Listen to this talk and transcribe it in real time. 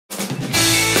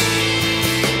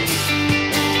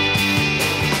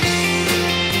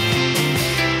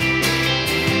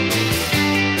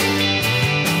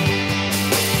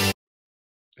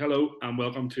and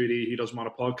welcome to the He Doesn't Want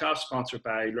a podcast, sponsored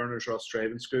by Learners Ross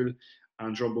Driving School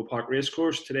and Drumbo Park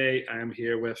Racecourse. Today I am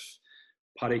here with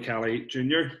Paddy Kelly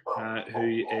Jr.,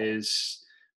 who is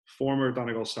former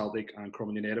Donegal Celtic and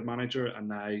Crumlin United manager, and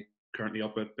now currently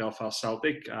up at Belfast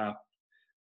Celtic.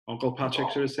 Uncle Patrick,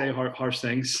 should I say, how's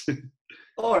things?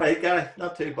 All right, Gary,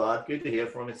 not too bad. Good to hear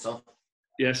from you, son.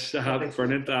 Yes,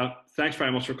 brilliant. Thanks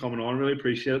very much for coming on. Really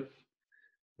appreciate it.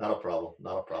 Not a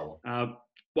problem.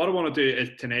 What I want to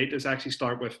do tonight is actually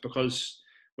start with, because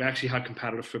we actually had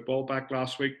competitive football back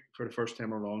last week for the first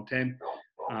time in a long time,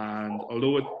 and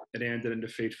although it ended in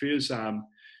defeat for you,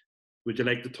 would you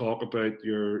like to talk about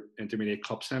your intermediate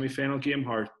cup semi-final game,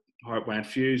 how it went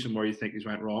for you, and where you think you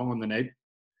went wrong on the night?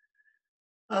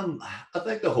 I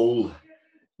think the whole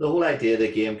idea of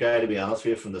the game, Gary, to be honest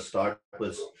with you, from the start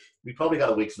was we probably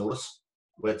got a week's notice,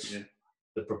 which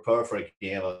to prepare for a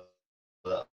game of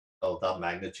that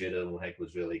magnitude, I don't think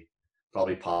was really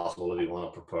probably possible if you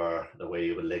want to prepare the way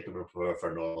you would like to prepare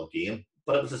for a normal game.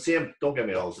 But it was the same, don't get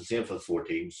me wrong, it was the same for the four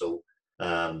teams, so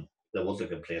there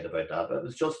wasn't a complaint about that. But it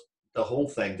was just, the whole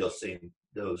thing just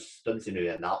didn't seem to be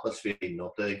an atmosphere leading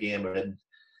up to the game, or didn't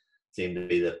seem to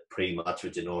be the pre-match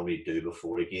which you normally do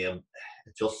before a game.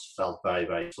 It just felt very,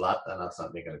 very flat, and that's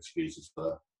not making excuses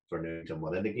for Newington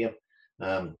winning the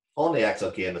game. On the actual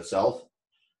game itself,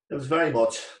 it was very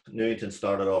much, Newington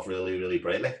started off really, really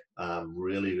brightly.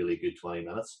 Really, really good 20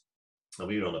 minutes. And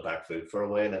we were on the back foot for a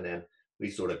while, and then we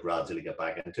sort of gradually get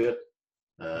back into it.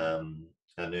 And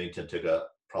Newington took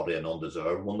probably an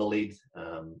undeserved 1-0 lead.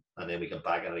 And then we got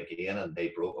back in it again, and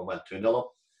they broke and went 2-0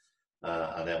 up.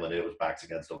 And then when it was backs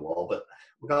against the wall. But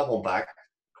we got one back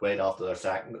quite early after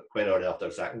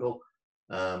their second goal.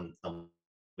 And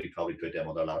we probably put them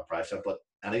under a lot of pressure. But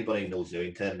anybody who knows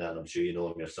Newington, and I'm sure you know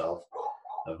them yourself,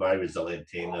 a very resilient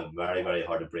team, they're very, very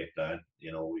hard to break down.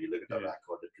 You know, when you look at their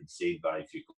record, they concede very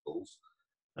few goals.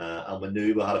 And we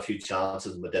knew we had a few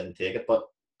chances and we didn't take it. But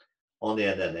on the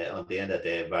end of the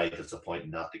day, very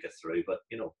disappointing not to get through. But,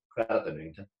 you know, credit to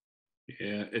Newington.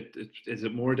 Yeah, is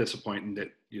it more disappointing that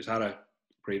you had a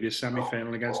previous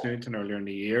semi-final against Newington earlier in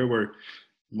the year where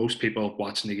most people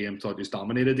watching the game thought you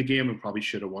dominated the game and probably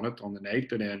should have won it on the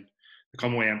night, and then they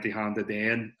come away empty-handed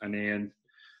then, and then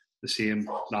the same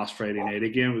last Friday night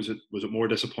again? Was it more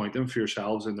disappointing for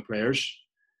yourselves and the players?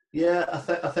 Yeah,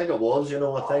 I think it was. You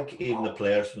know, I think even the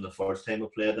players from the first time we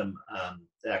played them,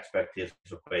 the expectations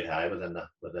were quite high within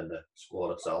the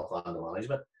squad itself and the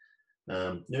management.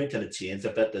 Newington had changed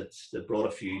a bit. They brought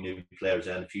a few new players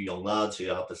in, a few young lads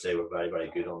who I have to say were very,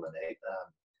 very good on the night.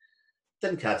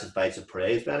 Didn't catch us by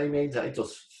surprise by any means. I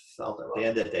just felt at the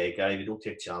end of the day, Gary, if you don't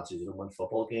take chances, you don't win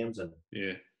football games. And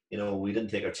you know, we didn't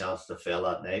take our chances to fail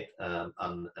that night.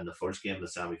 And in the first game of the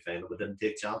semi-final, we didn't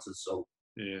take chances. So,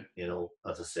 you know,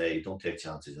 as I say, you don't take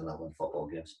chances and not win football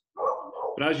games.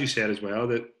 But as you said as well,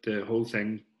 that the whole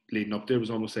thing leading up there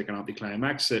was almost like an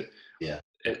anticlimax.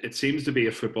 It seems to be,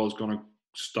 if football's going to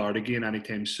start again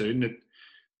anytime soon, that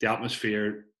the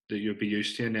atmosphere that you'll be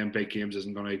used to in them big games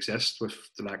isn't going to exist with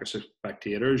the lack of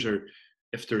spectators, or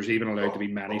if there's even allowed to be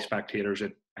many spectators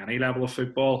at any level of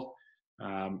football.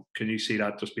 Can you see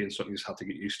that just being something you just have to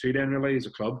get used to then, really, as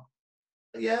a club?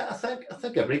 Yeah, I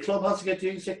think every club has to get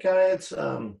used to it, Gary. It's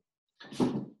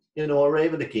you know,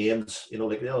 arriving the games, you know,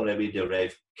 like they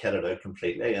arrive kitted out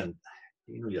completely, and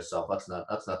you know yourself, that's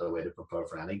not the way to prepare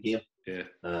for any game.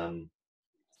 And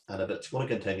if it's going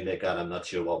to continue like that, I'm not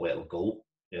sure what way it'll go.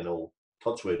 You know,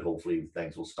 touch wood, hopefully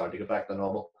things will start to get back to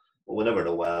normal. But we never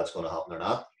know whether it's going to happen or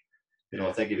not. You know,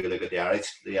 I think if you look at the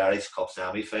Irish Cup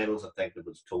semi-finals, I think it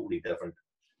was totally different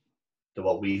to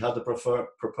what we had to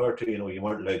prepare to. You know, you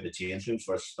weren't allowed the change rooms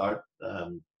for a start.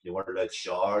 You weren't allowed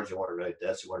showers. You weren't allowed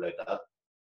this. You weren't allowed that.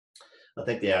 I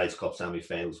think the Irish Cup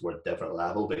semi-finals were a different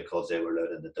level because they were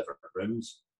allowed in the different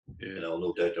rooms. You know,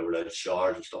 no doubt they were allowed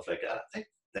showers and stuff like that. I think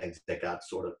things like that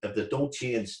sort of, if they don't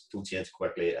change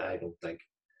quickly, I don't think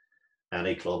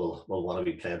any club will want to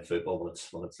be playing football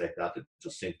when it's like that. It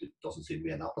just doesn't seem to be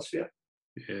an atmosphere.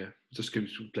 Yeah, it just gives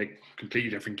like completely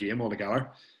different game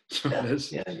altogether. So it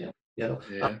is. Yeah. You know.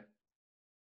 Yeah.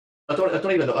 I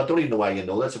don't even know why you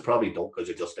know this. I probably don't because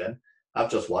you're just in.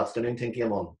 I've just watched the Newington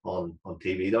game on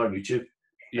TV there on YouTube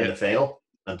in the final,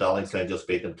 and Darlington just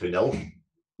beat them 2-0.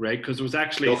 Right, because it was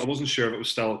actually, I wasn't sure if it was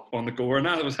still on the go or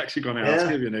not. I was actually going to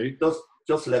ask you, you know.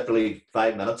 Just literally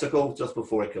 5 minutes ago, just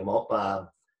before it came up,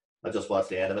 I just watched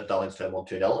the end of it. Darlington won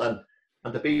 2-0,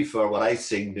 and to be fair, what I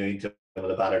seen Newington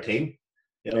with a better team,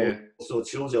 you know, so it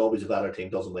shows you always a better team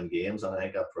doesn't win games, and I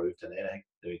think that proved tonight. I think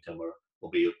Newington will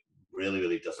be really,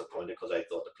 really disappointed because I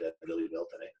thought they played really well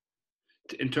tonight.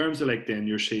 In terms of like then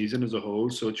your season as a whole,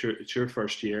 so it's your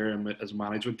first year and as a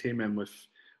management team and with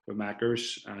with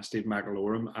Mackers, Steve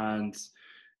McElorem, and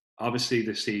obviously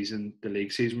the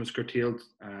league season was curtailed,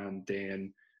 and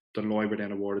then Dunloy were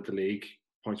then awarded the league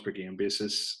points per game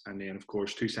basis, and then of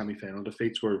course 2 semi-final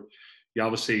defeats where you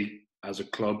obviously as a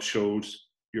club showed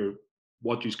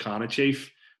what you can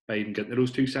achieve by even getting to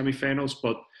those 2 semi-finals.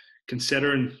 But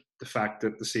considering the fact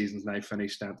that the season's now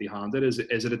finished empty-handed, is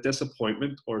it a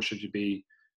disappointment, or should you be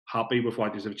happy with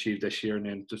what you've achieved this year and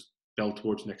then just build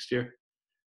towards next year?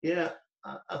 Yeah,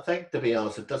 I think, to be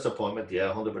honest, a disappointment,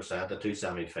 yeah, 100%. The 2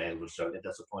 semi-finals was certainly a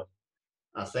disappointment.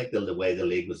 I think the way the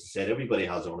league was said, everybody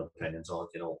has their own opinions on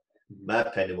it. My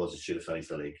opinion was it should have finished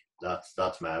the league.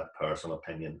 That's my personal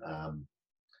opinion.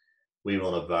 We were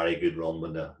on a very good run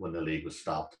when the league was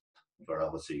stopped for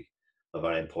obviously a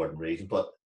very important reason.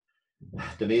 But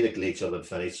to me, the league should have been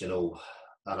finished. And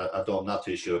I'm not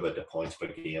too sure about the points per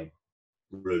game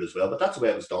rule as well. But that's the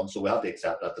way it was done, so we have to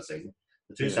accept that decision.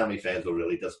 The 2 semi-finals were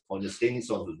really disappointing. The Steenie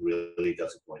Suns was really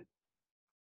disappointing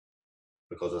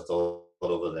because I thought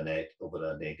over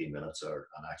the 18 minutes or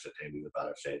an extra time we were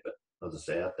better saved. But as I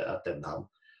say, that didn't happen.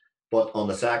 But on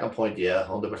the second point, yeah,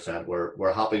 100%,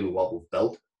 we're happy with what we've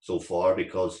built so far,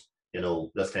 because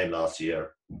this time last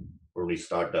year when we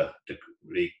started to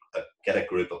get a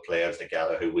group of players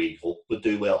together who we hope would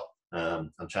do well.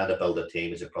 And trying to build a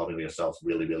team, as you probably know yourself, is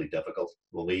really, really difficult.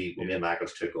 When me and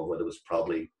Mackers took over, there was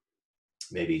probably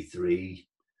maybe 3,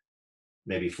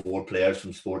 maybe 4 players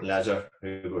from Sport and Leisure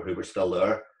who were still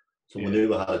there. So we knew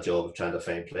we had a job of trying to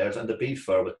find players. And to be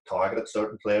fair, we targeted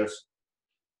certain players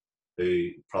who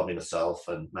probably myself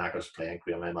and Mackers playing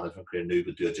career, my management career, knew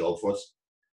would do a job for us.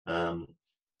 And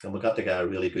we got together a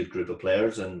really good group of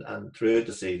players. And throughout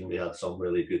the season, we had some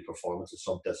really good performances,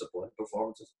 some disappointing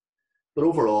performances. But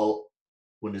overall,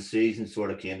 when the season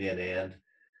sort of came to an end,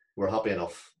 we're happy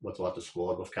enough with what the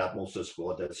squad, we've kept most of the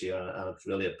squad this year, and it's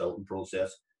really a building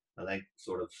process. I think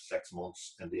sort of 6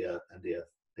 months into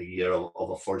a year of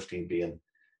a first team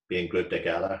being grouped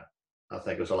together, I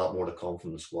think there's a lot more to come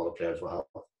from the squad of players we'll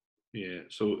have. Yeah,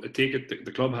 so I take it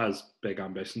the club has big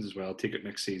ambitions as well. Take it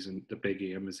next season, the big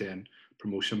aim is then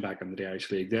promotion back into the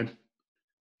Irish League then.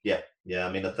 Yeah.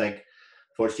 I mean, I think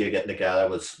first year getting together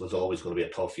was always going to be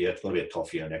a tough year. It's going to be a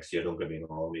tough year next year, don't get me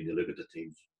wrong. I mean, you look at the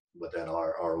teams within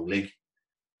our own league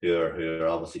who are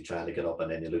obviously trying to get up,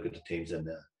 and then you look at the teams in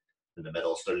the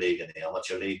Mid-Ulster League and the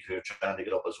Amateur League who are trying to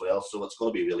get up as well. So it's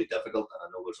going to be really difficult. And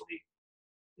I know there's only,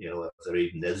 if there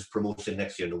even is promotion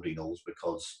next year, nobody knows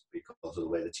because of the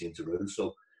way they change the rules.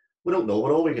 So we don't know.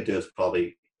 But all we can do is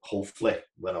probably hopefully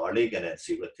win our league and then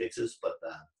see what it takes us. But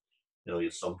you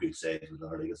have some good sides with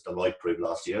our league. It's Dunloy proved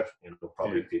last year.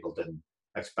 Probably people didn't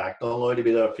expect Dunloy to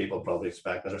be there. People probably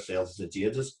expected ourselves as the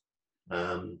Jadeses.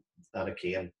 And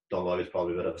again, Dunloy was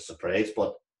probably a bit of a surprise,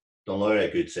 but Dunloy are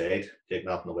a good side. Take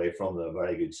nothing away from them, they're a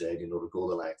very good side. To go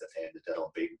the length of time they did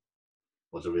unbeaten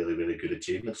was a really, really good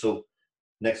achievement. So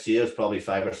next year is probably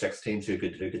 5 or 6 teams who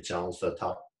could challenge for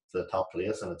the top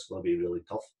place, and it's going to be really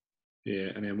tough. Yeah,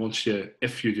 and then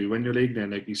if you do win your league,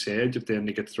 then like you said, if then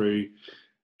you get through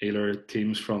either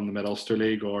teams from the Mid-Ulster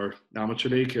League or the Amateur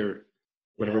League or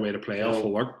whatever way to play off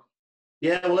will work.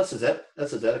 Yeah, well, this is it.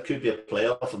 It could be a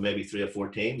playoff of maybe 3 or 4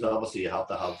 teams. Obviously, you have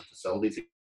to have the facilities to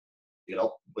get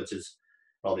up, which is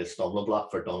probably a stumbling block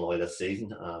for Dunloy this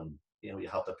season. You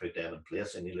have to put them in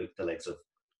place, and you look at the likes of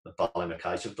what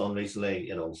Ballymacash have done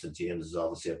recently. St James is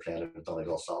obviously playing with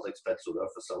Donegal Celtic, so their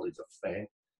facilities are fine.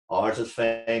 Ours is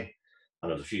fine,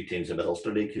 and there's a few teams in the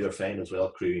Ulster League who are fine as well.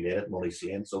 Crew United, Money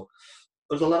Saint. So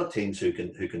there's a lot of teams who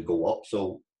can go up.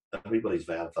 So everybody's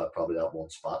vying for probably that one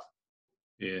spot.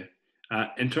 Yeah.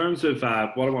 In terms of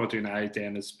what I want to do now,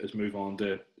 then, is move on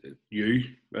to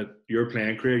your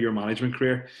playing career, your management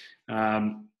career.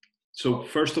 So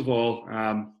first of all,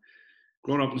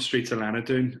 growing up in the streets of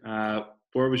Lenadoon,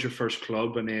 where was your first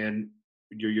club, and then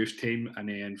your youth team, and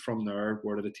then from there,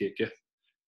 where did it take you?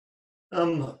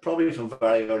 Probably from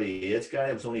very early age, guy.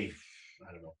 I was only,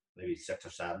 I don't know, maybe 6 or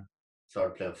 7.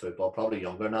 Started playing football, probably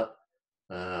younger than that.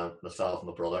 Myself and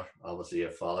my brother, obviously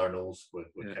your father knows, we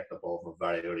kicked the ball from a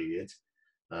very early age.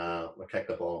 We kicked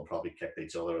the ball and probably kicked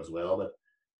each other as well.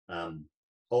 But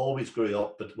always grew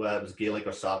up, but whether it was Gaelic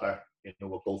or soccer, we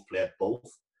both played both.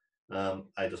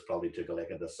 I just probably took a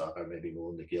liking to soccer, maybe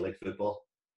more than the Gaelic football.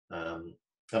 And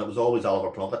it was always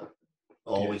Oliver Plunkett.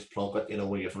 Always Plunkett.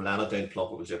 When you're from Lenadoon,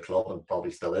 Plunkett was your club and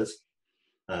probably still is.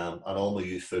 And all my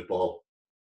youth football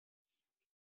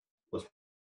was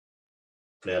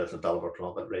played as a Oliver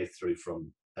Plunkett right through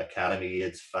from academy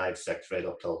age 5, 6 right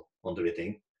up till under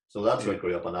 18. So that's where I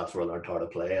grew up, and that's where I learned how to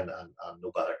play, and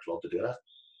no better club to do that.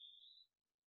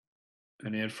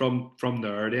 And then from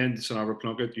there, then St Albert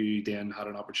Plunkett, you then had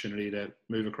an opportunity to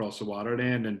move across the water.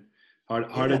 Then, and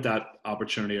how did that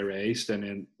opportunity arise?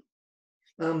 And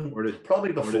then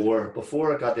probably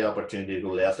before I got the opportunity to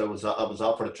go left, I was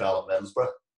offered a trial at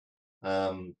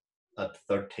Middlesbrough at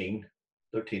 13,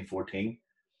 14.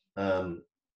 And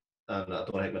I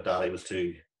don't think my daddy was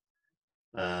too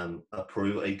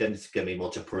approve. He didn't give me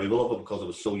much approval of it because I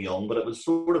was so young, but it was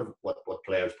sort of what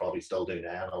players probably still do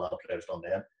now, and a lot of players done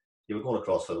then. You were going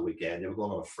across for the weekend, you were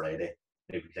going on a Friday,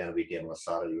 maybe playing a weekend on a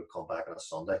Saturday, you would come back on a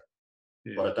Sunday.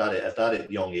 Yeah. But at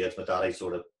that young age, my daddy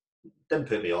sort of didn't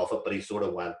put me off it, but he sort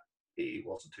of went, he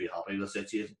wasn't too happy with the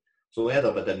situation. So we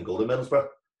ended up, I didn't go to Middlesbrough.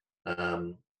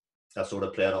 I sort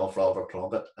of played on for Albert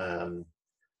Plunkett. And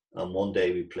one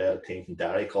day we played a team from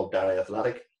Derry called Derry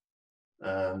Athletic.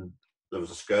 There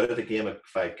was a scout at the game, a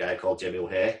guy called Jimmy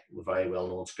O'Hay, a very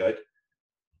well-known scout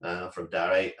from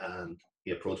Derry, and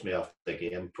he approached me after the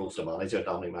game, approached the manager,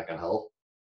 Dominic McInhill,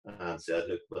 and said,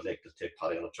 look, we'd like to take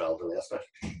Paddy on a trial to Leicester.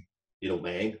 You don't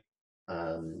mind?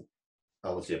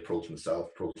 Obviously approached myself,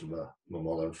 approached my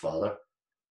mother and father.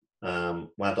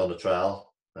 Went on the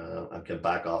trial and came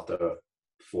back after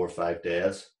 4 or 5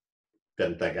 days.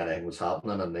 Didn't think anything was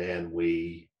happening, and then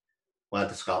we went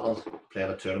to Scotland, playing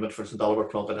a tournament for St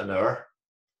Albert Plunkett in Ayr.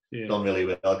 Yeah. Done really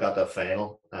well, got the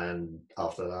final, and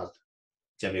after that,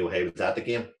 Jimmy O'Hay was at the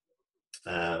game,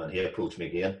 and he approached me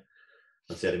again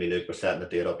and said to me, look, we're setting the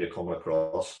date up, you're coming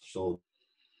across. So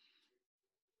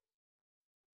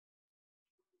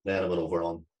then I went over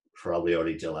on probably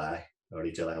early July I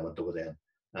went over then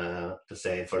to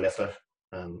sign for Leicester,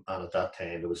 and at that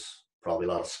time there was probably a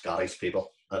lot of Scottish people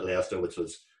at Leicester, which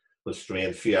was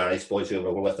strange. A few Irish boys who were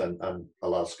over with, and a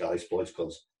lot of Scottish boys,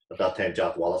 because at that time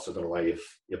Jack Wallace, I don't know why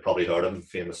you've probably heard him,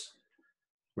 famous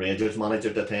Rangers manager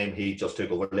at the time, he just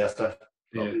took over Leicester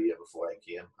probably a year before I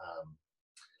came,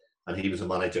 and he was a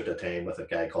manager at the time with a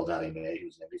guy called Eddie May, who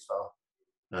was an English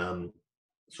fella.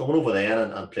 So I went over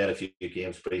there and played a few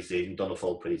games pre-season, done a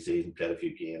full pre-season, played a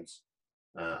few games,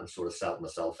 and sort of set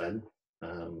myself in,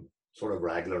 sort of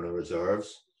regular in the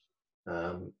reserves.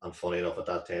 And funny enough, at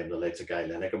that time, the likes of Guy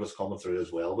Lineker was coming through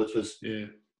as well, which was, you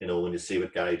know, when you see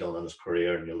what Guy done in his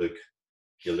career, and you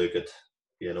look at,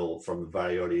 you know, from a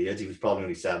very early age, he was probably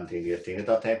only 17, 18 at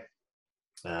that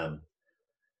time.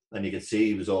 And you could see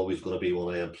he was always going to be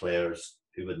one of them players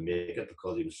who would make it,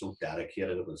 because he was so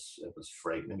dedicated. It was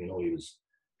frightening, you know.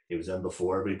 He was in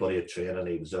before everybody at training,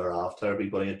 he was there after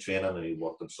everybody at training, and he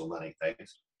worked on so many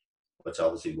things, which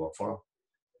obviously worked for him.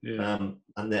 Yeah.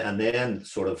 And then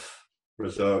sort of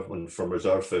from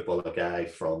reserve football, a guy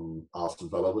from Aston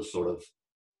Villa was sort of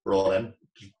brought in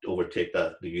to overtake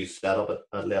the youth setup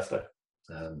at Leicester.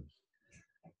 And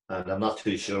I'm not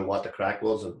too sure what the crack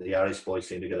was. The Irish boys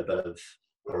seemed to get a bit of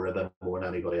a ribbon more than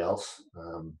anybody else.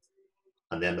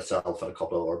 And then myself and a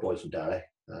couple of other boys from Derry.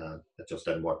 It just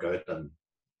didn't work out, and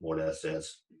more or less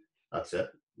says, that's it.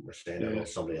 We're staying there with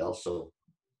somebody else, so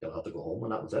you'll have to go home,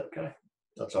 and that was it, Gary.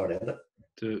 That's how it ended.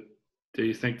 Do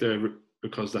you think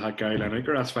because they had Gary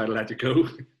Lineker, that's why they let you go?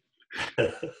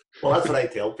 Well, that's what I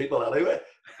tell people anyway.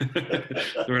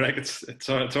 They were like, it's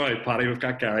all right, Paddy, we've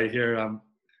got Gary here.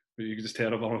 You can just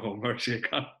head up on home, or so you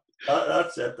can.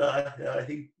 That's it.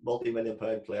 He's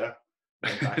multi-million-pound player.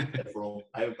 I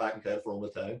went back and played for him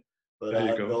with town. But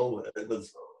no,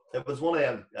 it was one of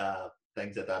them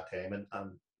things at that time,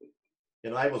 and you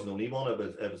know, I wasn't the only one.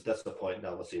 It was disappointing,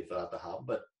 obviously, for that to happen,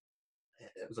 but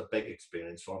it was a big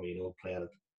experience for me, you know, playing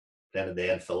in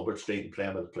the end Filbert Street and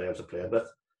playing with the players I played with.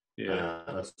 Yeah.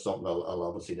 And it's something I'll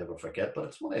obviously never forget. But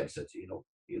it's one of them things, you know,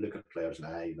 you look at players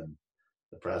now, even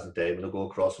the present day, when they go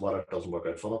across water, it doesn't work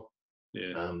out for them.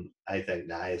 Yeah. I think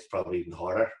now it's probably even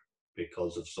harder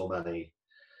because of so many.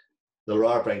 There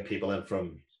are bringing people in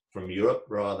from Europe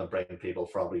rather than bringing people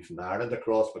probably from Ireland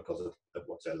across, because it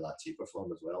works out a lot cheaper for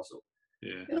them as well. So,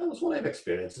 you know, it's one of the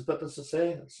experiences, but as I say,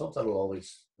 it's something that'll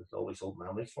always hold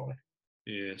memories for me.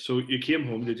 Yeah. So you came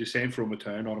home. Did you sign from a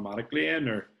town automatically in,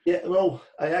 or? Yeah. No,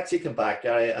 I actually came back,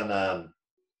 Gary, and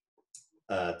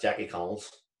Jackie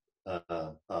Collins,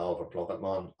 Oliver Plunkett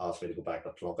man, asked me to go back to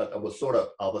Plunkett. It was sort of,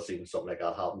 obviously, when something like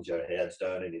that happens, your head's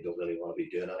down and you don't really want to be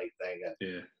doing anything,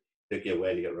 and took you a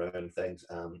while to get around things.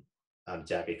 And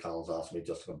Jackie Collins asked me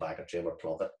just to come back and train with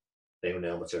Plunkett. They were in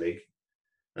the amateur league.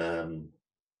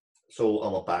 So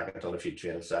I went back and done a few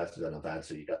training sessions and events,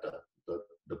 so you got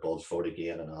the buzz for it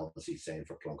again, and obviously signed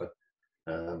for Plunkett.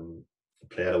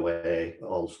 Played away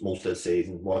most of the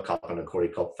season, won a Cochrane and Corey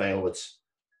Cup final, which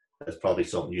is probably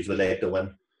something you would like to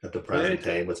win at the present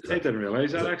time. I didn't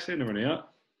realise that, actually. I never knew that.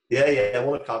 Yeah, I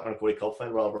won a Cochrane and Corey Cup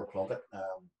final, Robert Plunkett.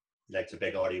 Like the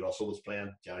big Artie Russell was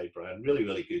playing, Jerry Brown, really,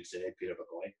 really good side, Peter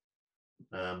McCoy.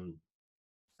 And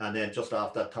then just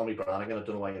after that, Tommy Brannigan, I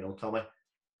don't know why you know Tommy.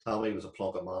 Tommy was a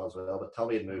Plunkett man as well, but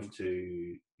Tommy had moved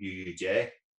to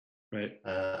UUJ, right,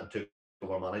 and took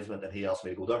over management, and he asked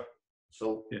me to go there.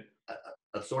 So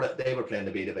I sort of, they were playing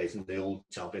the B division, the old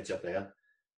championship then.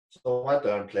 So I went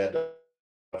there and played there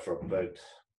for about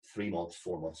 3 months,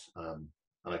 4 months, and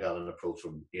I got an approach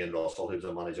from Ian Russell, who's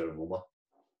the manager of Oma.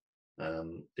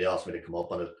 They asked me to come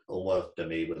up, and Oma to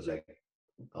me was like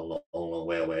a long, long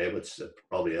way away, which it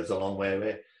probably is a long way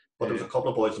away. But there was a couple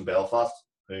of boys in Belfast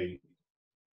who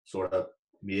sort of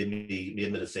made the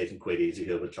decision quite easy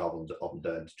who I was travelling up and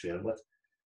down to train with.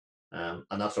 And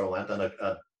that's where I went, and I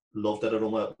loved it at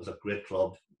Oma. It was a great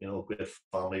club, great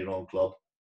family-run club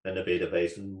in the B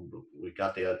division. We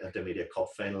got the Intermediate Cup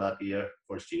final that year,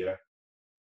 first year.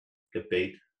 Get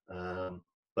beat,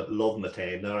 but loved my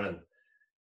time there. And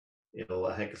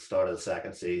I think it started the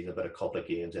second season, about a couple of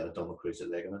games out of double cruciate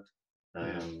ligament,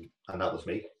 and that was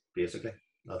me basically.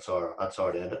 That's how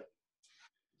it ended.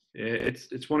 Yeah,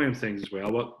 it's one of them things as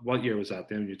well. What year was that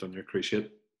then when you done your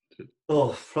cruciate?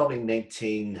 Oh, probably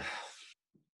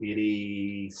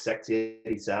 1986,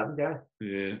 87, guy.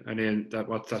 Yeah, and then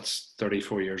that's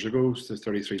 34 years ago, so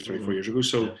 33, 34 years ago.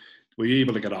 So were you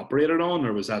able to get operated on,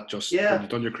 or was that just when you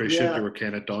done your cruciate, you were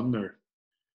kind of done? Or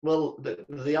well,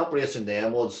 the operation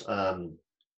then was,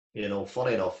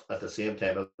 funny enough, at the same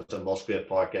time it was in Musgrave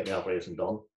Park getting the operation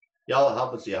done. Yeah, it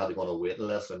happens you had to go on a waiting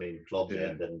list. I mean, clubs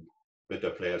then didn't put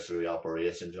their players through the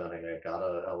operations or anything like that.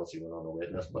 I obviously went on a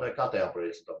waiting list, but I got the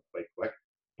operation done quite quick.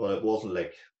 But it wasn't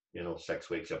like 6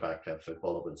 weeks you're back playing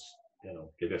football. It was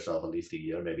give yourself at least a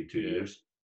year, maybe 2 years.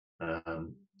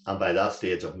 And by that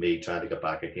stage of me trying to get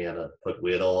back again and put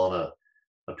weight on,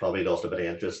 I probably lost a bit of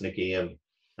interest in the game.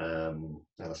 And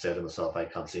I said to myself, I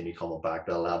can't see me coming back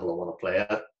to the level I want to play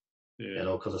at.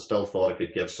 Because I still thought I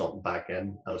could give something back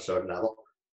in at a certain level.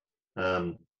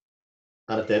 And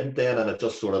it didn't then, and I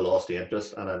just sort of lost the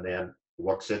interest. And then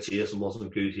work situation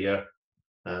wasn't good here.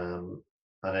 And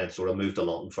then sort of moved to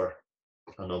London for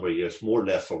a number of years, more or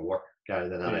less for work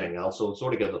than anything else. So it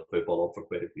sort of gave the football up for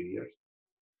quite a few years.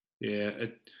 Yeah.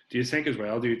 Do you think as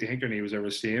well, do you think your knee was ever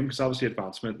the same? Because obviously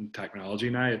advancement in technology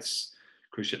now, it's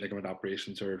cruciate ligament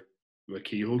operations or with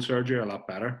keyhole surgery are a lot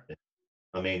better.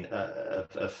 I mean,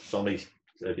 if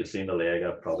you've seen the leg,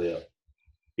 I've probably a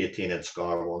 18-inch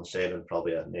scar on one side and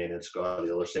probably a 9-inch scar on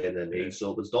the other side of the knee.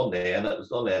 So it was done then. It was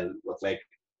done then with like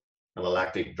an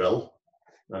electric drill,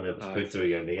 and it was put through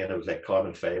your knee, and it was like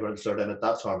carbon fibre inserted in it.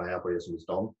 That's how my operation was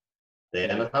done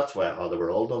then, and that's how they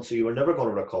were all done. So you were never going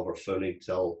to recover fully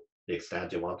till the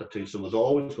extent you wanted to. So it was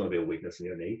always going to be a weakness in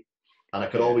your knee, and I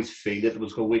could always feel it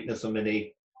was a weakness in my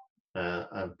knee,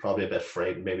 and probably a bit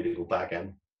frightened maybe to go back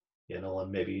in,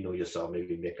 and maybe yourself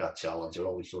maybe make that challenge. You're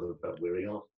always sort of a bit weary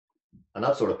on it. And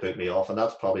that sort of put me off, and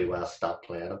that's probably why I stopped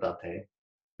playing at that time.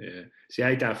 Yeah. See,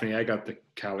 I got the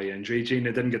Kelly injury gene.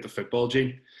 I didn't get the football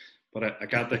gene, but I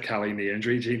got the Kelly knee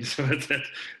injury gene. So I did.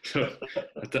 So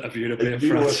I viewed it playing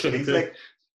France.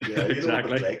 Yeah,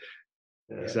 exactly.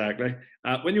 Exactly.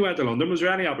 When you went to London, was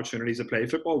there any opportunities to play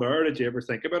football there? Did you ever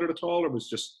think about it at all, or was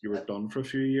just you were done for a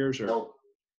few years? Or? No.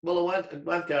 Well, I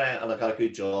went there and I got a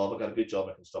good job. I got a good job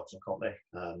in a construction company,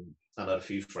 and I had a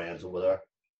few friends over there.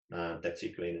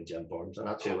 Dixie Green and Jim Burns, and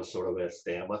actually I was sort of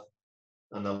staying with.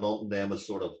 And then London then was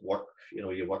sort of work,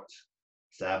 you worked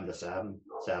 7 to 7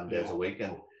 days a week,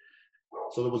 and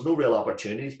so there was no real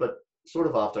opportunities. But sort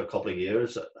of after a couple of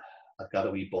years, I got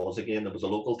a wee buzz again. There was a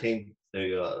local team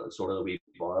who sort of a wee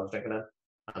bar I was drinking at,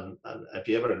 and if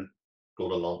you ever go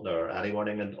to London or anywhere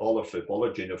in England, all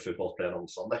their junior football playing on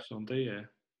Sunday. Yeah.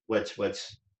 Which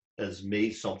is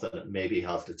me something that maybe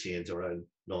has to change around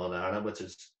Northern Ireland, which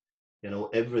is,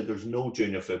 there's no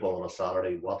junior football on a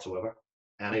Saturday whatsoever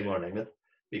anywhere in England,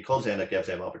 because then it gives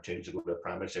them opportunities to go to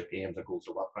Premiership games and go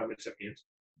to what Premiership games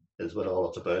is what all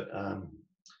it's about.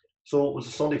 So it was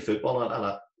a Sunday football, and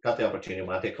I got the opportunity. I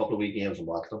went to a couple of wee games and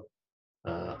watched them,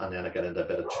 and then I got into a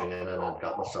bit of training and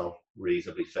got myself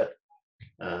reasonably fit.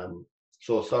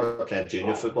 So I started playing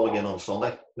junior football again on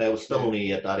Sunday. Now I was still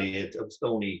only at that age. I was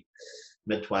still only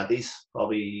mid-20s,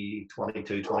 probably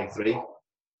 22, 23.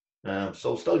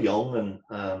 So still young,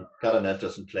 and got an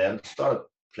interest in playing. Started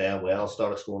playing well,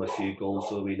 started scoring a few goals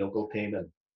for the wee local team, and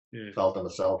felt to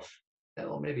myself,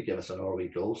 maybe give us another wee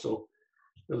goal. So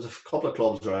there was a couple of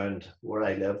clubs around where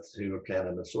I lived who were playing,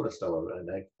 and they're sort of still around,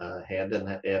 like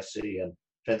Hendon FC and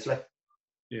Finchley.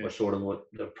 We're sort of,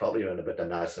 they're probably around about the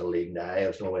National League now.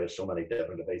 There's no way there's so many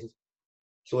different divisions.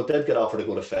 So I did get offered to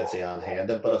go to Finchley and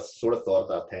Hendon, but I sort of thought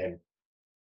at that time,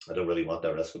 I don't really want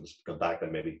that risk of going back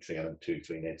and maybe training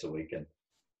 2-3 nights a week and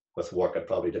with work, it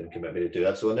probably didn't commit me to do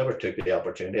that. So I never took the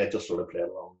opportunity. I just sort of played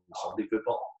along Sunday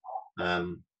football,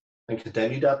 and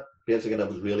continued that. Basically, I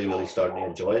was really, really starting to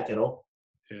enjoy it,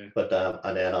 Yeah. But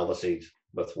and then obviously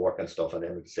with work and stuff, and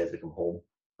then decided to come home.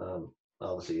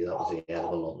 Obviously that was the end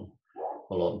of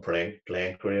a London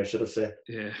playing career, should I say?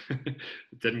 Yeah,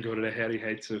 didn't go to the hairy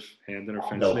heights of Hendon or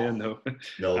Finchley.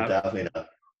 No, Definitely not.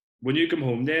 When you come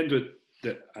home, then,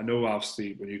 I know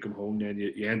obviously when you come home, then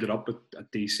you ended up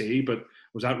at DC, but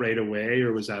was that right away,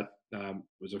 or was that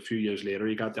was a few years later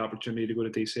you got the opportunity to go to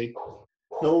DC?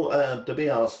 No, to be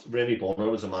honest, Remy Bonner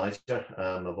was a manager.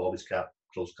 I've always kept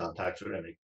close contact with him.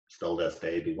 He still to this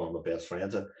day be one of my best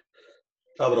friends, and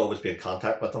I would always be in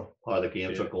contact with them. How the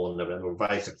games were going, and we were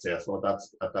very successful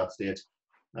at that stage.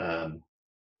 And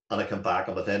I came back,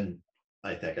 and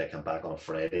I think I came back on a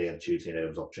Friday, and Tuesday night I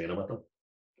was up training with them.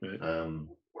 Right. And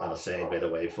I signed right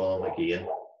away for them again.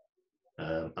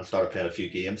 And started playing a few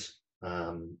games.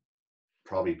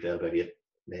 Probably played about 8,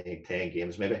 9, 10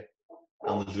 games maybe.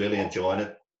 And was really enjoying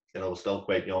it. I was still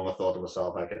quite young. I thought to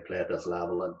myself I could play at this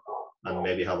level and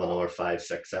maybe have another 5,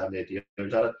 6, 7, 8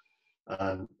 years at it.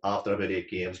 And after about 8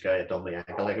 games, guy had done my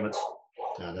ankle ligaments,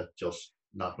 and it just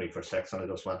knocked me for 6. And I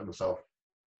just went to myself,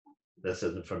 this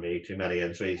isn't for me. Too many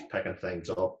injuries, picking things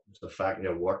up. It's the fact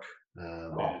of work,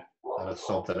 and it's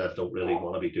something I don't really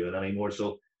want to be doing anymore.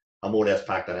 So I more or less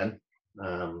packed it in.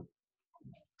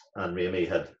 And Remy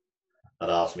had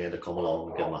asked me to come along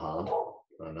and give him a hand,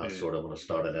 and that's sort of when I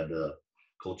started into the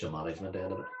coaching management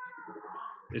end of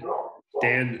it.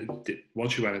 Then,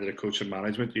 once you went into the coaching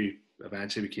management, you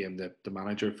eventually became the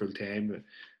manager full time.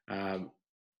 How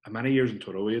many years in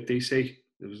total were you at DC?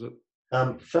 Was it?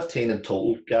 15 in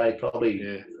total, Guy.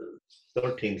 Probably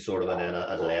 13 sort of, and then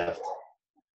I left,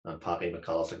 and Paddy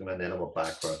McCallum came in. Then I went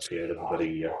back for a period of about a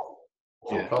year.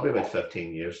 So probably about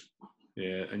 15 years.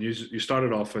 Yeah, and you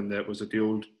started off in was it the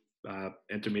old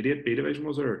intermediate B division,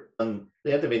 was it? The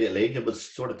intermediate league, it was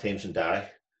sort of teams in Derry.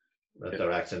 The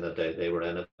direction that they were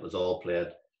in, it was all played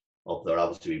up there.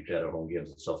 Obviously, we played our home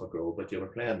games in Suffolk Grove, but you were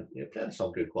playing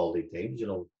some good quality teams,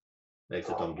 like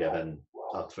the Dungiven,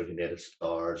 Oxford United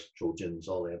Stars, Trojans,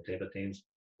 all them type of teams,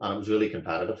 and it was really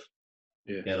competitive.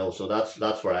 Yeah. So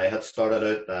that's where I had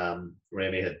started out.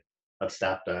 Remy had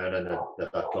stepped down, and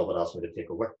that club had asked me to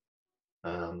take over.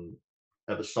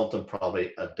 It was something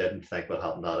probably I didn't think would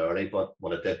happen that early, but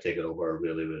when I did take it over, I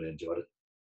really, really enjoyed it.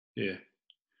 Yeah.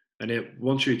 And then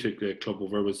once you took the club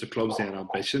over, was the club's then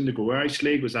ambition to go Irish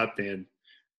League? Was that then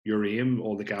your aim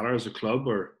altogether as a club,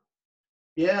 or?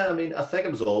 Yeah, I mean, I think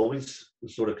it was always the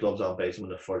sort of club's ambition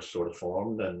when it first sort of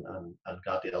formed and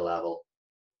got to a level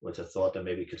which I thought that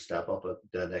maybe could step up at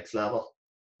the next level.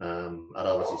 I'd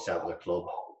obviously sat with the club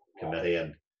committee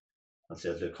and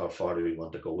said, look, how far do we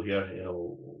want to go here?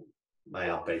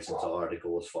 My ambitions are to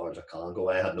go as far as I can go.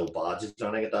 I had no badges or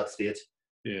anything at that stage.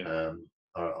 Yeah.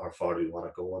 How far do we want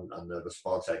to go? And the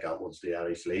response I got was the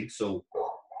Irish League. So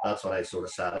that's when I sort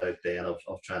of set out then of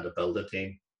trying to build a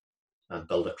team and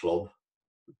build a club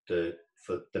to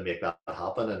make that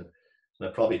happen. And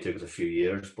it probably took us a few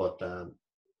years, but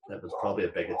it was probably a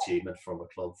big achievement from a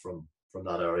club from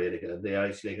that area to get in the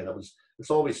Irish League. And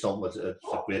it's always something, it's a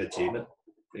great achievement,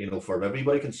 for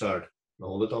everybody concerned, the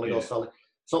whole of Donegal Celtic.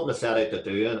 Something to set out to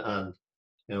do, and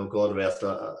God rest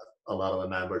a lot of the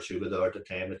members who were there at the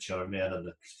time, the chairman and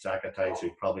the secretaries,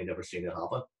 who'd probably never seen it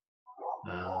happen.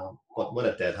 But when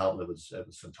it did happen, it was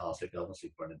fantastic.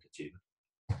 Obviously, brilliant achievement.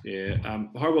 Yeah.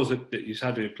 How was it that you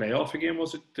had to play off again?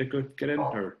 Was it to get in?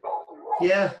 Or?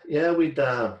 Yeah. We'd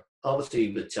obviously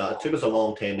it took us a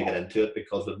long time to get into it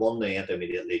because we'd won the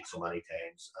intermediate league so many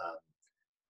times.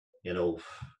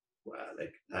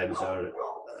 Like I was there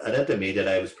at intermediate.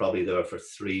 I was probably there for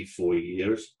 3-4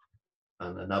 years.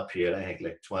 And in that period, I think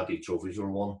like 20 trophies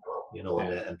were won, in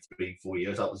 3-4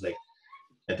 years. That was like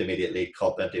Intermediate League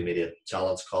Cup, Intermediate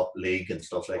Challenge Cup, League and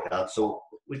stuff like that. So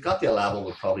we got to a level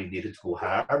we probably needed to go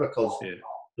higher because there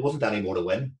wasn't any more to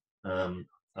win. And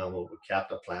we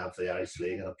kept playing for the Irish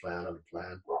League and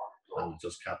playing and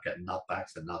just kept getting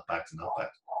knockbacks. And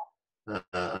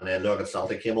then Donegal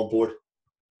Celtic came on board.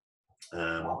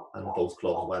 And both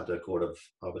clubs went to a court of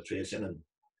arbitration and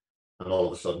all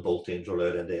of a sudden both teams were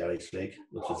allowed in the Irish League,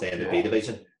 which was then the B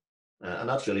division. And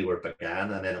that's really where it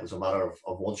began. And then it was a matter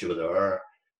of once you were there,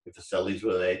 your facilities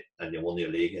were right, and you won your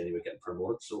league and you were getting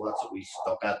promoted. So that's what we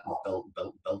stuck at and built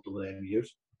over the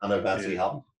years. And it eventually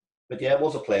happened. But yeah, it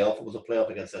was a playoff. It was a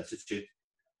playoff against Institute.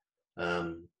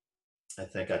 I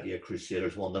think that year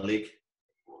Crusaders won the league.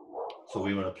 So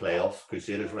we were in a playoff.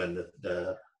 Crusaders were in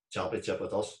the championship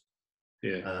with us.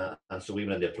 Yeah. And so we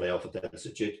went into a playoff with the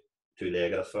Institute,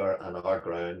 2-legged affair, and our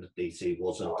ground, DC,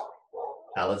 wasn't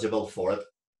eligible for it.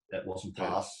 it wasn't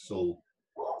passed. So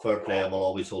fair play, and we'll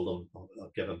always hold them,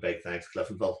 give them big thanks.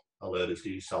 Cliftonville allowed us to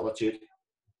use Solitude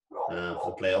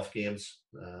for the playoff games.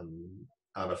 And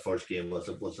our first game was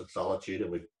at Solitude,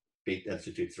 and we beat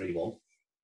Institute 3-1.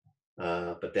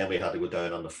 But then we had to go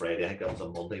down on the Friday. I think that was a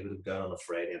Monday. We went down on a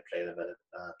Friday and played them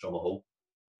at Drumahoe.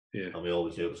 Yeah. And we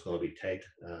always knew it was going to be tight.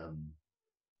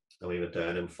 And we went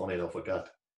down, and funny enough, we got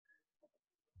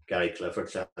Gary Clifford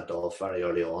sent off very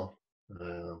early on.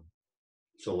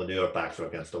 So we knew our backs were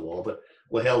against the wall. But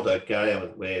we held out, Gary,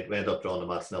 and we ended up drawing the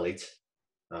match 0 each.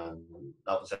 And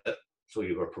that was it. So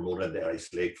you were promoted in the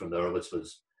Irish League from there, which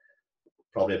was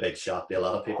probably a big shock to a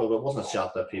lot of people, but it wasn't a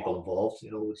shock to people involved.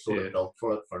 You know, we sort of built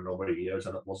for it for a number of years,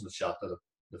 and it wasn't a shock to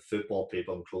the football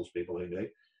people and close people who knew.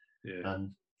 Yeah.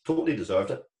 And totally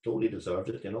deserved it,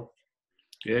 you know.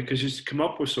 Yeah, because you come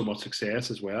up with so much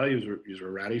success as well. You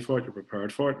were ready for it, you were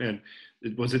prepared for it. And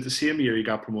was it the same year you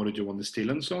got promoted, you won the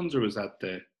Steeling Sons, or was that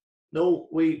the... No,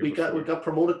 we got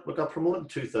promoted in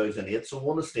 2008, so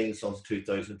won the Steeling Sons in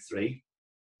 2003.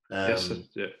 Yes,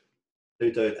 yeah.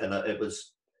 And it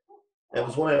was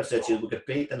one of those situations we got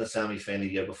beat in the semi-final the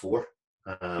year before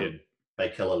by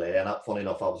Killalay, and that, funny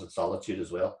enough, I was at Solitude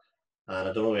as well. And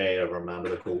I don't know if I ever remember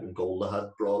the golden goal they had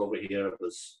brought over here. It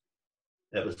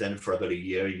was in for about a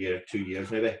year, 2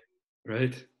 years maybe.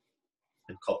 Right.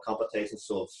 In cup competitions,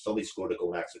 so if somebody scored a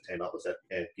goal in extra time, that was it,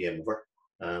 game over.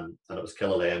 And it was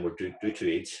Killalay, and we're drew 2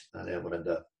 each, and then went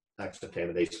into extra time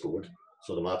and they scored.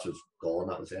 So the match was gone,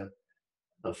 that was it.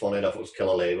 And funny enough, it was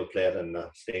Killalay we played in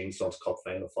the Steeling Sons Cup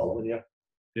final the following year.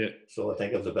 Yeah. So I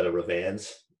think it was a bit of revenge,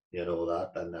 you know,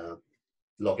 that. And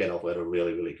lucky enough, we had a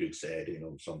really, really good side, you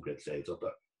know, some great sides up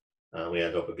there. And we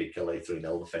ended up with beat Killalay 3-0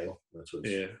 the final, which was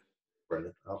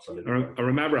brilliant, absolutely. I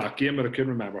remember that game, but I couldn't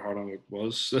remember how long it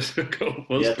was.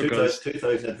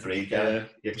 2003, Gary.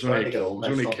 You're trying to get old. I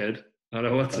was only a kid. I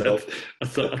know, that's it. I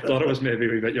thought it was maybe a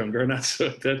wee bit younger, and that's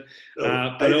what I did. But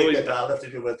I think your dad left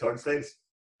to do with turnstiles.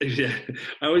 Yeah,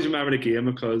 I always remember the game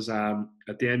because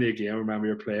at the end of the game, I remember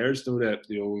your players, though,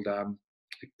 the old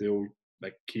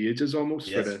like cages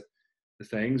almost for the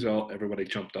things. Everybody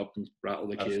jumped up and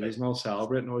rattled the cages and all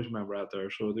celebrating. I always remember that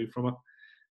there, so I do from it.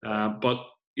 But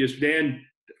then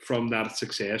from that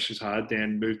success you had,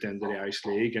 then moved into the Irish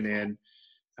League, and then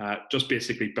just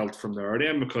basically built from there.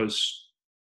 Then, because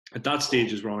at that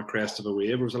stage, we were on a crest of a wave.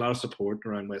 There was a lot of support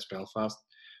around West Belfast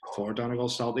for Donegal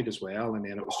Celtic as well, and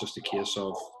then it was just a case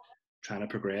of trying to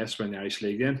progress when the Irish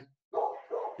League in.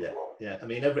 Yeah. I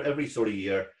mean, every sort of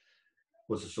year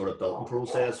was a sort of building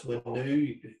process. We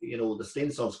knew, you know, the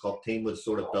Steeling Sons Cup team was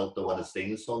sort of built to win the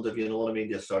Steeling Sons, if you know what I mean,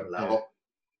 to a certain level.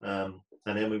 And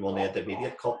then we won the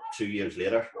Intermediate Cup 2 years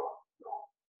later.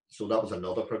 So that was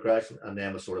another progression, and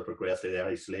then we sort of progressed to the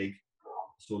Irish League.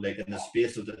 So, like, in the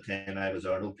space of the time I was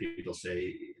there, I know people say,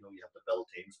 you know, you have to build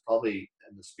teams. Probably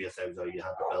in the space I was there, you had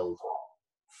to build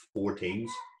 4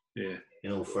 teams. Yeah. You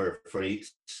know, for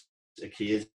each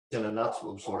occasion, and that's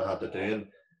what we sort of had to do. And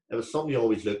it was something you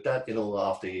always looked at, you know,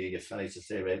 after you finished to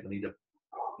say, right, we need to,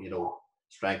 you know,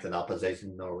 strengthen that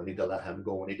position, or we need to let him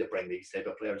go, we need to bring these type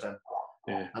of players in.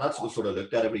 Yeah. And that's what we sort of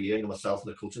looked at every year, you know, myself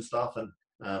and the coaching staff.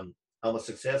 And we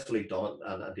successfully done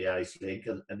it in the Irish League,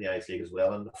 as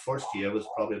well. And the first year was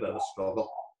probably a bit of a struggle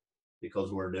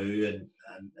because we're new, and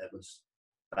it was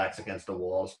backs against the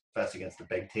walls, especially against the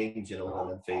big teams, you know, and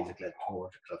then fields like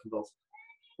Glentoran to Cliftonville.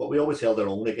 But we always held our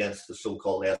own against the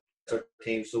so-called lesser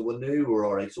teams, so we knew we were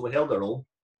all right. So we held our own,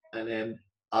 and then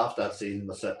after that season,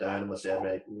 we sat down and we said,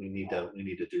 right, we need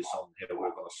to do something here.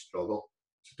 We're going to struggle.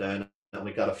 Sit down, and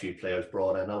we got a few players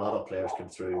brought in. A lot of players came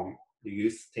through the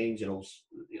youth teams, you know,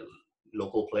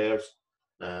 local players,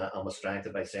 and was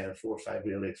strengthened by signing 4 or 5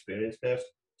 really experienced players.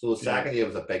 So the second year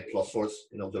was a big plus for us.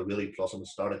 You know, the really plus, and we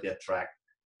started to attract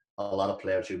a lot of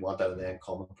players who wanted to then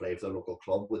come and play for the local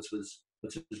club, which was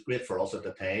great for us at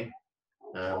the time.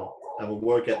 And we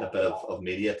were getting a bit of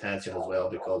media attention as well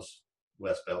because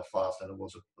West Belfast, and it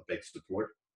was a big support.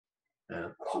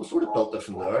 So we sort of built it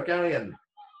from there, Gary, and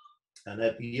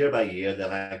then year by year,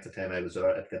 then at the time I was there,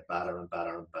 it got better and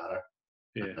better and better.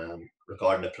 Yeah.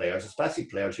 Regarding the players, especially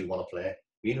players who want to play.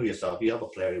 You know yourself, you have a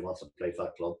player who wants to play for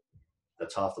that club,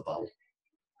 that's half the battle.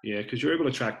 Yeah, because you're able to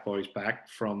attract boys back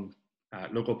from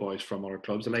local boys from other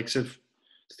clubs, the likes of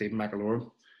Stephen McAlorum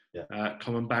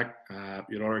coming back.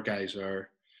 Your other guys are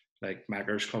like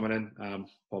Mackers coming in,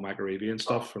 Paul McAreevy and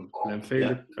stuff from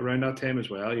Linfield around that time as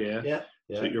well. Yeah.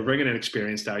 So you're bringing in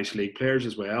experienced Irish League players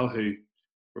as well who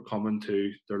were coming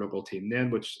to their local team then,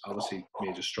 which obviously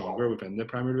made you stronger within the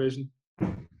Premier Division.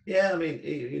 Yeah, I mean,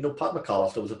 you know, Pat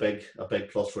McAllister was a big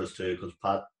plus for us too, because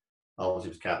Pat obviously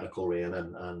was captain of Coleraine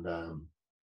and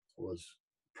was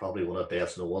probably one of the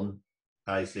best known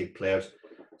Irish League players.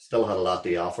 Still had a lot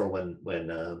to offer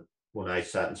when I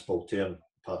sat and spoke to him.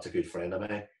 Pat's a good friend of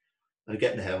mine. And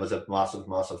getting him was a massive,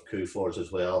 massive coup for us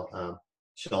as well.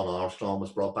 Sean Armstrong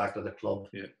was brought back to the club.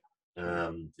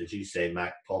 Yeah. Did you say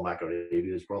Paul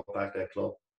McAreevy was brought back to the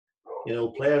club? You know,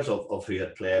 players of who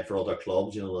had played for other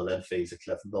clubs, you know, the Linfields, the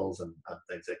Cliftonvilles and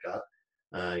things like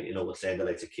that. You know, with saying the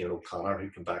likes of Kieran O'Connor, who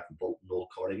came back from Bolton, Noel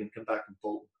Corrigan came back from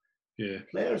Bolton. Yeah.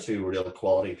 Players who were real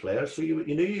quality players. So you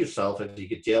knew yourself, if you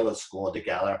could gel a squad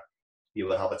together, you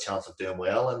would have a chance of doing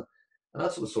well. And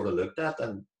that's what we sort of looked at.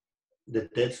 And they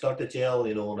did start to gel,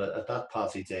 you know, and at that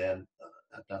passage of time,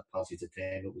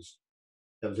 it was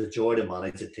a joy to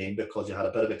manage a team because you had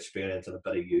a bit of experience and a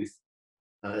bit of youth.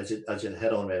 And as you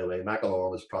hit on right away,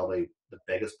 McAloran was probably the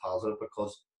biggest positive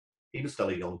because he was still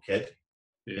a young kid.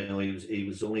 Yeah. You know, he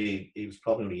was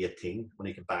probably only 18 when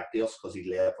he came back to us because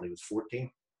he left when he was 14.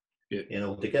 Yeah. You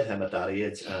know, to get him at that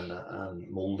age and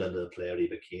mould into the player he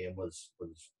became was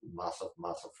massive,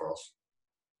 massive for us.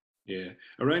 Yeah,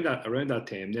 around that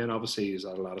time, then obviously he's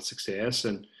had a lot of success,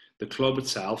 and the club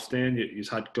itself. Then you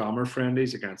had glamour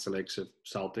friendlies against the likes of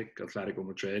Celtic, Atletico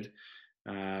Madrid.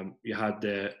 You had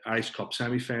the Irish Cup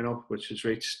semi-final, which was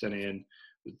reached, and then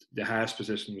the highest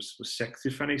position was sixth.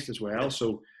 You finished as well.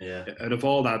 So, out of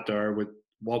all that,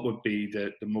 what would be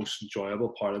the most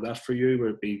enjoyable part of that for you?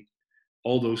 Would it be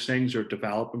all those things, or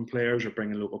developing players, or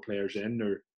bringing local players in,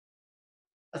 or?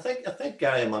 I think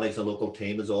Gary managing a local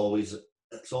team is always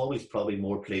probably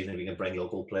more pleasing if you can bring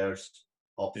local players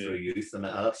up through youth, and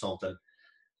that's something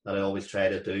that I always try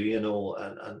to do, you know.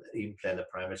 And even playing the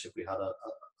Premiership, we had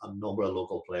a number of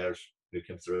local players who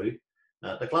came through.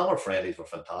 The glamour friendlies were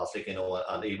fantastic, you know,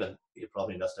 and even you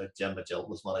probably missed out. Jim McGill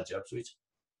was manager of Ipswich,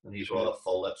 and he brought a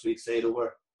full Ipswich side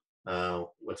over,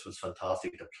 which was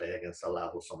fantastic to play against the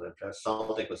level of some of the players.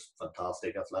 Celtic was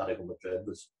fantastic. Atletico Madrid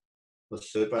was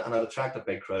super, and it attracted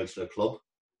big crowds to the club,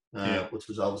 which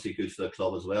was obviously good for the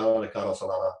club as well, and it got us a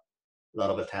lot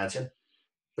of attention.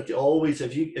 But you always,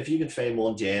 if you can find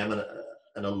one gem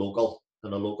in a local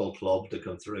club to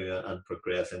come through and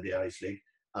progress in the Irish League,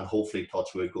 and hopefully touch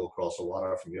wood go across the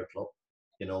water from your club,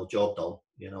 you know, job done.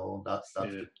 You know, that's what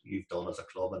you've done as a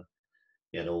club, and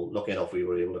you know, lucky enough we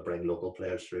were able to bring local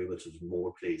players through, which was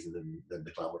more pleasing than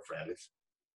the glamour friendlies.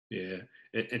 Yeah,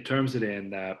 in terms of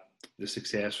then the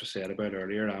success was said about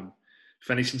earlier,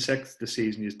 finishing sixth the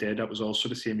season you did, that was also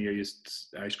the same year as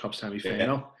Irish Cup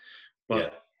semi-final.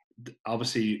 But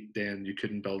obviously then you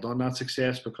couldn't build on that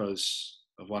success because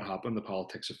of what happened, the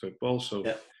politics of football. So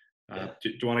do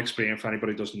you want to explain, if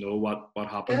anybody doesn't know, what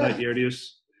happened that year to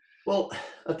us? Well,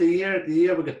 at the year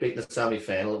we got beaten in the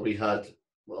semi-final, we had,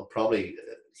 well, probably,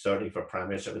 certainly for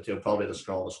Premiership, probably the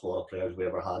strongest squad of players we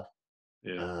ever had.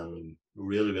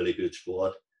 Really, really good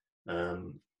squad.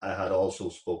 I had also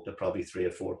spoke to probably 3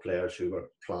 or 4 players who were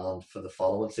planned for the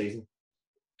following season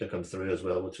to come through as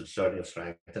well, which would certainly have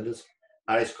strengthened us.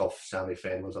 Irish Cup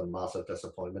semi-final was a massive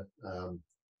disappointment.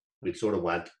 We sort of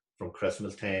went from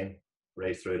Christmas time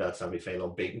right through that semi-final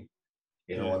unbeaten,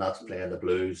 you know, and that's playing the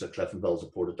Blues, the Cliftonvilles, the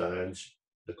Portadowns,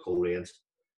 the Coleraines,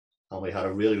 and we had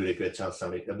a really, really great chance.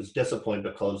 It was disappointing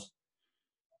because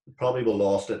probably we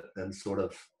lost it in sort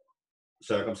of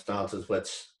circumstances which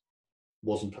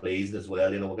wasn't pleased as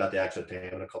well. You know, we got the extra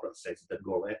time and a couple of mistakes that didn't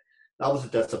go away. That was a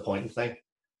disappointing thing,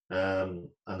 and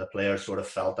the players sort of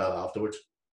felt that afterwards.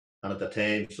 And at the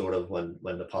time, sort of when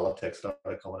the politics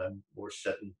started coming in, we were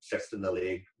sitting sixth in the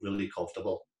league, really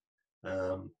comfortable,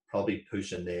 probably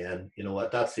pushing the end. You know,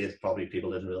 at that stage, probably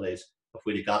people didn't realise if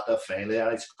we'd have got that finally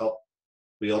Irish Cup,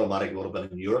 we automatically would have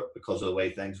been in Europe because of the way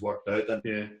things worked out.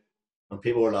 And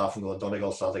people were laughing, going,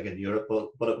 Donegal Celtic in Europe,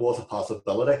 but it was a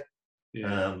possibility.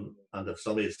 And if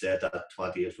somebody had said that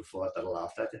 20 years before, I'd have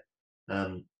laughed at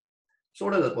you.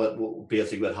 Sort of what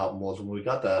basically what happened was when we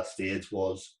got to that stage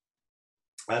was,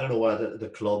 I don't know why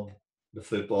the club, the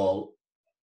football,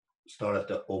 started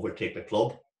to overtake the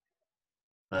club.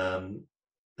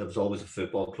 There was always a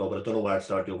football club, but I don't know why it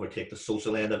started to overtake the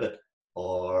social end of it,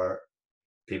 or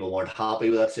people weren't happy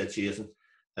with that situation.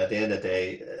 At the end of the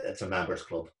day, it's a members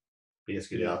club.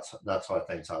 Basically, that's how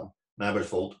things happen. Members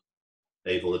vote.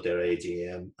 They voted their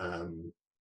AGM,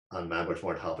 and members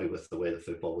weren't happy with the way the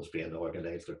football was being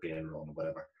organised or being run or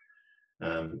whatever.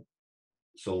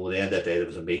 So at the end of the day, there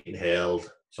was a meeting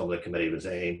held. Some of the committee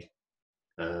resigned.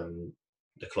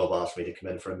 The club asked me to come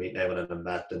in for a meeting. I went in and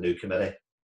met the new committee.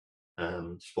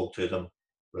 Spoke to them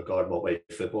regarding what way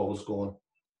football was going.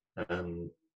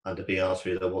 And to be honest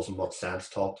with you, there wasn't much sense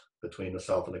talked between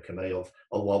myself and the committee of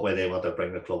what way they want to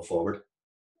bring the club forward.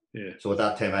 So at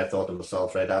that time, I thought to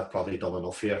myself, right, I've probably done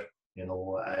enough here. You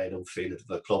know, I don't feel that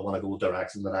the club want to go the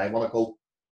direction that I want to go.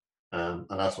 And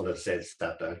that's when I decided to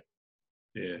step down.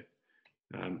 Yeah.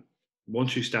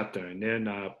 Once you stepped down, then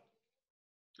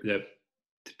did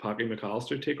Paddy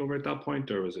McAllister take over at that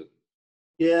point, or was it?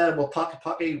 Yeah, well,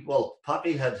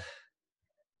 Paddy had,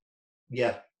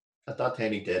 yeah, at that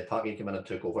time he did. Paddy came in and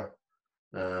took over.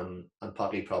 And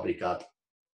Paddy probably got,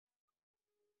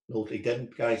 no, he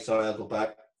didn't, guys, sorry, I'll go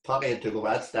back. Paddy had took over.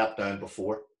 I'd stepped down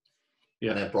before,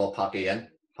 and then brought Paddy in.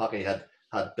 Paddy had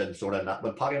been sort of,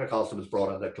 when Paddy McAllister was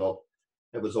brought into the club,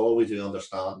 it was always the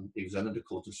understanding he was into the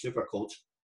coaching, super coach.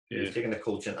 He was taking the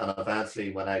coaching, and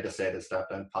eventually when I decided to step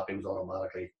down, Paddy was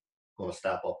automatically going to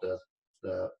step up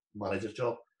the manager's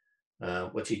job,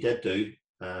 which he did do.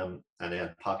 And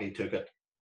then Paddy took it.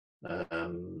 I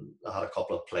had a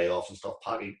couple of playoffs and stuff.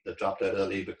 Paddy, they dropped out of the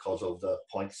league because of the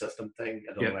point system thing.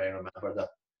 I don't know if I remember that.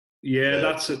 Yeah,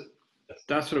 that's it.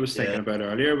 That's what I was thinking about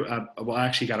earlier. Well, I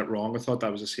actually got it wrong. I thought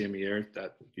that was the same year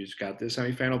that you got the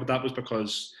semi-final, but that was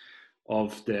because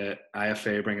of the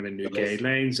IFA bringing in new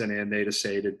guidelines, and then they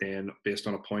decided then, based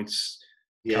on a points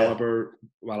caliber,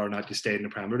 whether or not you stayed in the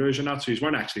Premier Division or not. So you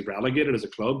weren't actually relegated as a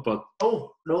club, but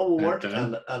no, we weren't,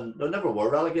 and they never were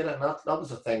relegated. And that was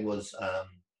the thing was,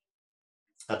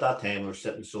 at that time we were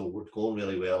sitting, so we're going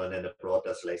really well, and then they brought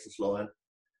this license law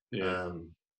in,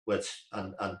 which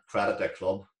and credit their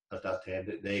club at that time.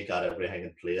 They got everything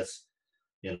in place.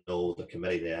 You know, the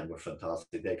committee then were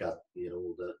fantastic. They got, you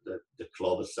know, the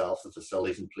club itself, the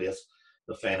facilities in place,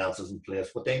 the finances in place.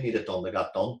 What they needed done, they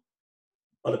got done.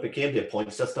 But it became the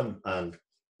point system, and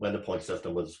when the point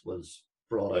system was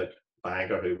brought out,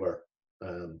 Bangor, who were,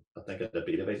 I think, in the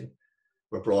B division,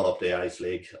 were brought up the Irish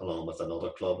League along with another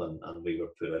club, and we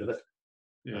were put out of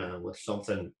it. With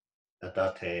something at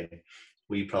that time,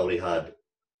 we probably had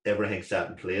everything set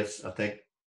in place. I think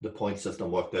the point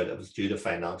system worked out. It was due to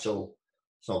financial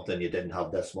something, you didn't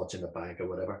have this much in the bank or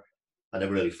whatever. I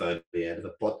never really found the end of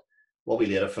it. But what we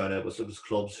later found out was it was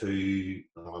clubs who,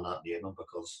 I'll not name them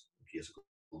because in case it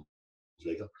was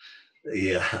legal.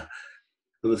 Yeah,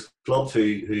 it was clubs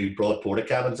who brought porta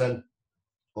cabins in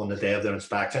on the day of their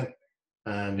inspection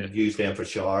and used them for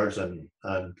showers, and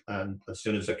as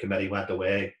soon as the committee went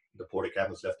away, the porta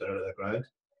cabins lifted out of the ground,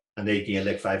 and they gained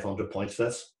like 500 points for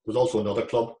this. There was also another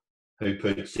club who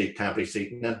put temporary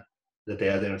seating in the day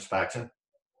of their inspection,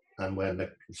 and when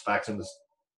the inspection was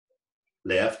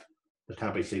left, the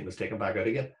temporary seating was taken back out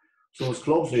again. So as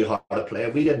clubs knew how to play,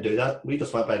 we didn't do that. We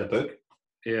just went by the book.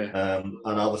 And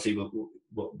obviously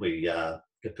we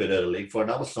get put out of the league for, and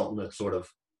that was something that sort of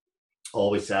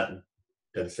always sat and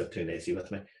didn't sit too nicely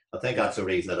with me. I think that's the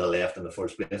reason that I left in the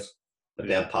first place. But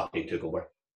then Paddy took over.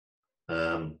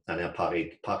 And then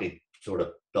Paddy sort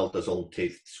of built his own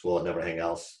teeth squad and everything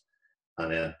else.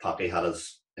 And then Paddy had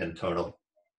his internal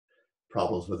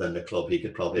problems within the club. He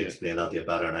could probably explain that to you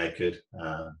better than I could.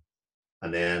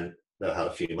 And then they had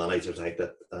a few managers, I think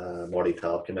that Marty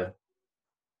Talb came in.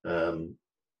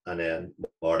 And then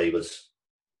Marty was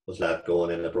let go,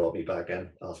 and then they brought me back in,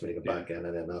 asked me to get back in,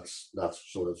 and then that's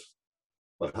sort of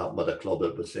what happened with the club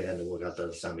that was saying, and we got to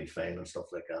the semi-final and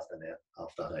stuff like that, and then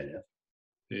after that I left.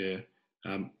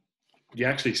 Yeah. You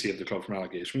actually saved the club from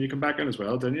relegation when you come back in as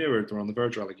well, didn't you? They were on the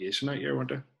verge of relegation that year, weren't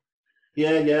they?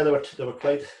 Yeah, they were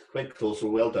quite close.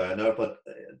 We're well down there, but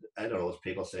I don't know, as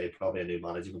people say, probably a new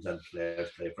manager comes in,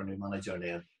 players play for a new manager, and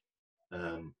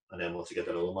then once you get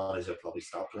the old manager, probably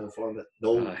stop playing for him. But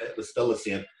no, it was still the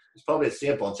same. It's probably the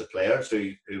same bunch of players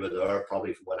who were there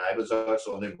probably from when I was there,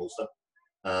 so I knew most of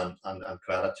them. And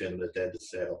credit to them that they did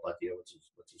set up that year, which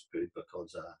is good,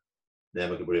 because then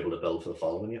we were able to build for the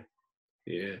following year.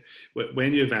 Yeah,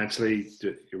 when you eventually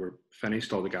you were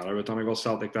finished altogether with Donegal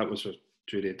Celtic, that was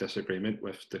due to a disagreement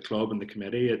with the club and the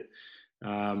committee.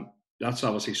 That's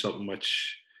obviously something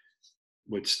which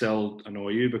would still annoy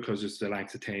you because it's the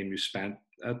length of time you spent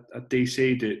at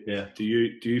DC. Do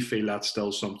you feel that's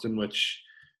still something which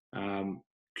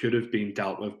could have been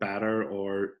dealt with better,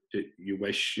 or you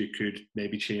wish you could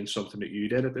maybe change something that you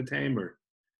did at the time? Or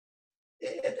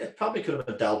it probably could have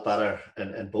been dealt better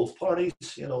in both parties.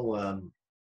 You know,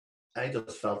 I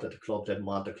just felt that the club didn't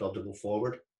want the club to go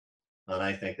forward, and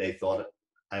I think they thought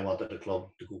I wanted the club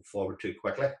to go forward too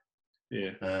quickly.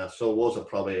 Yeah. So it was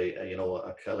probably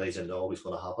a collision always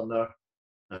going to happen there,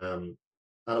 and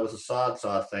it was a sad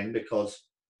thing because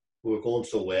we were going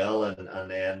so well,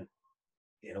 and then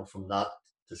from that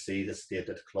to see the state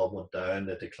that the club went down,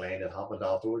 the decline that happened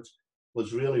afterwards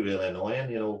was really, really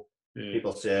annoying.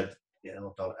 People said,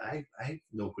 I have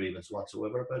no grievance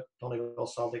whatsoever about Donegal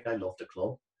Celtic. I love the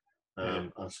club,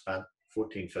 and spent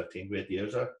 14, 15 great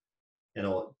years there.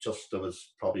 Just there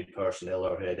was probably personnel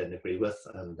there who I didn't agree with,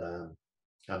 and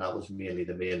that was mainly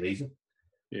the main reason.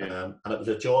 And it was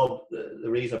a job. The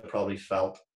reason I probably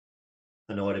felt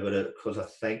annoyed about it, because I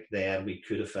think then we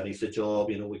could have finished the job.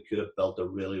 We could have built a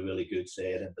really, really good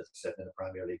side and been sitting in the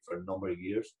Premier League for a number of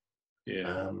years.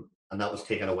 And that was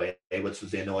taken away, which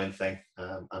was the annoying thing.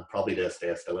 And probably this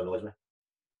day still annoys me.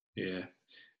 Yeah.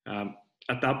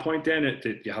 At that point, then,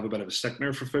 did you have a bit of a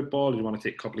sickener for football? Did you want to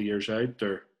take a couple of years out,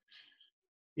 or?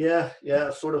 Yeah.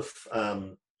 Sort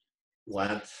of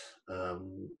went.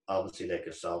 Obviously, like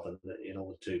yourself, and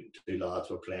two lads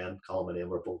were playing. Colm and Ian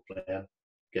were both playing.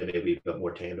 Give me a wee bit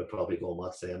more time to probably go and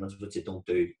watch Simmons, which you don't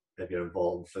do if you're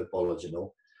involved in football, as you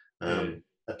know.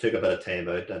 I took a bit of time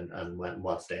out and went and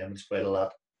watched Simmons quite a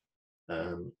lot,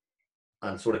 and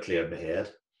sort of cleared my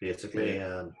head, basically.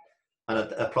 And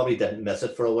I probably didn't miss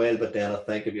it for a while, but then I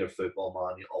think if you're a football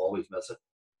man, you always miss it.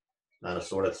 And I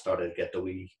sort of started to get the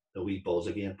wee buzz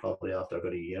again, probably after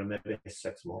about a year, maybe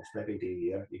 6 months, maybe a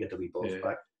year, you get the wee buzz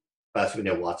back. Especially when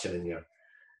you're watching and you're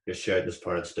shouting as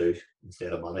parents do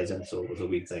instead of managing. So it was a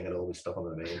wee thing that always stuck in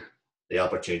my mind. The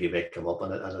opportunity might come up,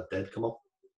 and it did come up.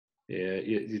 Yeah,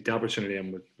 the opportunity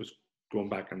was going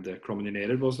back into Crumlin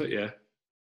United, wasn't it?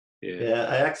 Yeah.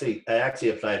 I actually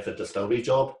applied for the distillery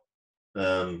job.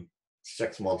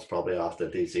 6 months probably after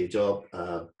the DC job,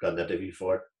 got an interview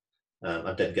for it.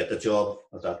 I didn't get the job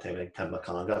at that time. I think Tim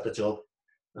McCann got the job,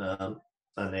 and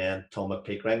then Tom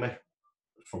McPeak rang me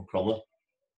from Crumlin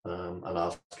and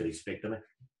asked could he speak to me.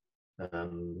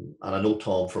 And I know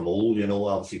Tom from old,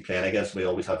 obviously playing against me.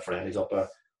 Always had friends up there.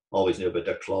 Always knew about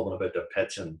their club and about their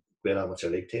pitch and great amateur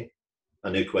league team.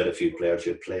 I knew quite a few players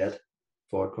who had played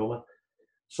for Crumlin.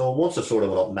 So once I sort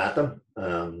of went up and met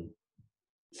them,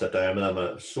 sat down with them,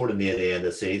 I was sort of near the end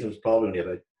of the season. It was probably only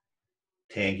about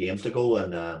 10 games to go,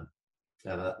 and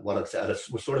what I said,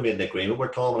 we sort of made an agreement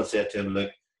with Tom, and I said to him,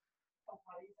 look,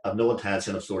 I have no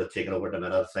intention of sort of taking over at the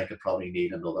minute. I think I probably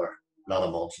need another lot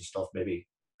of months and stuff, maybe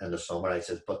in the summer. I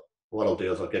said, but what I'll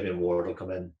do is I'll give him word, I'll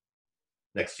come in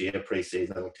next year,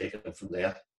 pre-season, and I'll take it from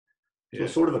there. So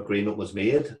sort of agreement was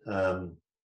made.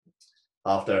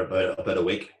 After about a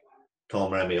week,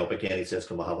 Tom rang me up again. He says,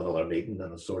 can we have another meeting?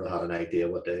 And I sort of had an idea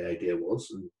what the idea was.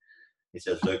 And he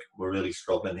says, look, we're really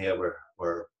struggling here.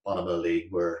 We're bottom of the league.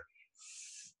 We're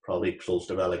probably close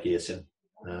to relegation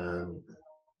in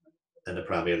the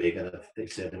Premier League. And they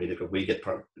said to me, look, if we get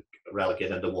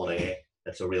relegated into 1A,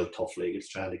 it's a real tough league. It's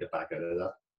trying to get back out of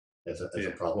that. It's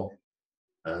a problem.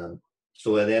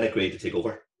 So I then agreed to take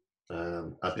over.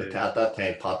 At that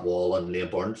time, Pat Wall and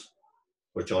Liam Burns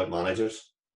were joint managers.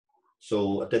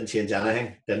 So I didn't change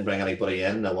anything, didn't bring anybody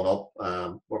in. I went up,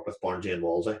 worked with Barnsley and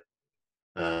Wolsey.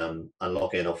 And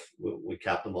lucky enough, we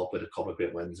kept them up with a couple of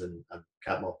great wins and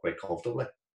kept them up quite comfortably.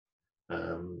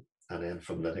 And then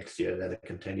from the next year, then it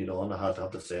continued on. I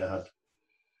have to say I had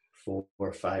 4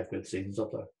 or 5 good seasons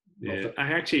up there. Yeah,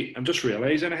 I'm just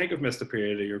realising, I think I've missed a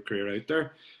period of your career out there.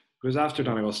 It was after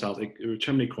Donegal Celtic, it was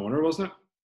Chimney Corner, wasn't it?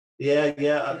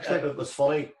 Yeah. It was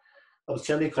funny. I was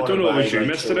Chimney Corner. I don't know if you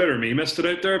missed it out or me missed it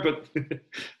out there, but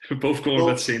both going a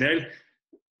bit senile.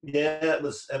 Yeah, it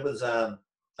was at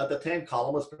the time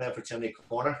Colm was playing for Chimney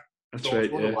Corner. That's so right.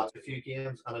 I was going to watch a few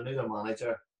games, and I knew their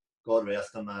manager, God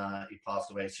rest him, he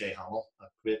passed away, Shay Hamill, a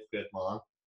great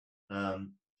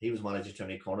man. He was managing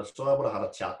Chimney Corner, so I would have had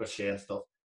a chat with Shay and stuff.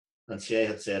 And Shay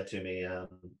had said to me,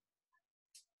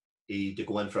 he to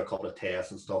go in for a couple of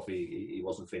tests and stuff. He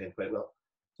wasn't feeling quite well.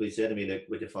 So he said to me, look,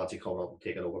 would you fancy coming up and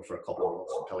taking over for a couple of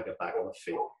months until I get back on my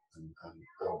feet? And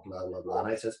blah, blah, blah. And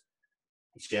I said,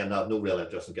 Shane, I have no real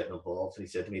interest in getting involved. And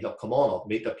he said to me, look, come on up,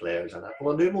 meet the players. And I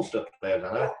knew most of the players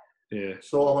anyway. Yeah.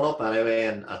 So I went up anyway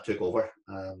and I took over.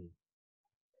 And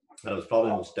it was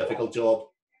probably the most difficult job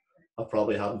I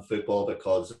probably had in football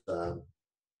because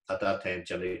at that time,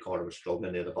 Chimney Corner was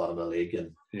struggling near the bottom of the league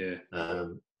and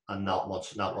not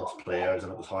much players,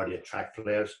 and it was hard to attract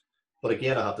players. But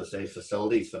again, I have to say,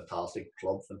 facilities, fantastic,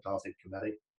 club, fantastic,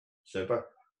 committee, super.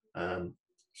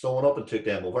 So I went up and took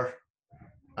them over,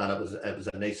 and it was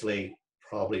initially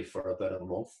probably for about a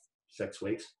month, 6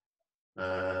 weeks,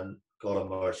 and God have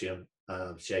mercy,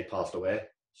 Shay passed away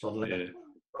suddenly.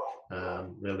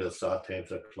 Real sad time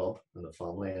for the club and the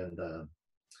family, and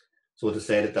so I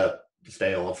decided that to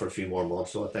stay on for a few more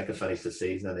months. So I think I finished the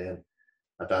season, and then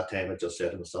at that time I just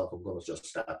said to myself, I'm going to just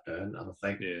step down. And I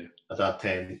think at that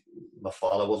time my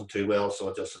father wasn't too well, so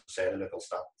I just decided, look,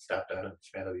 I'll step down and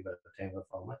spend a wee bit of time with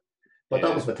the family. But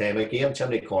that was my time again.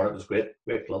 Chimney Corner, it was great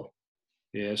club.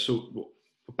 Yeah. So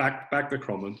back to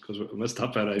Crumlin, because we missed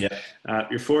that bit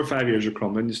out. Your 4 or 5 years of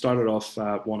Crumlin, you started off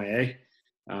 1A.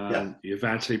 You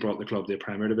eventually brought the club to the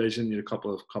Premier Division. You had a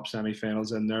couple of cup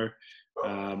semi-finals in there.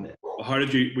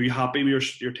 Were you happy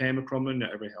with your time at Crumlin?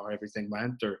 How everything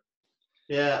went? Or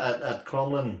Yeah, at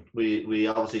Crumlin, we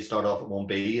obviously started off at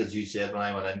 1B, as you said, when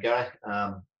I went in, Gary.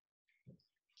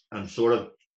 And sort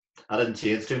of, I didn't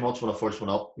change too much when I first went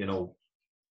up.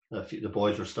 The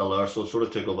boys were still there, so it sort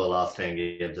of took over the last 10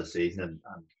 games this season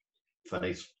and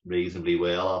finished reasonably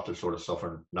well after sort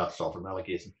of not suffering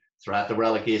relegation, threat of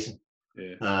relegation.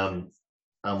 Yeah.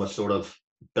 And was sort of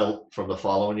built from the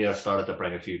following year, started to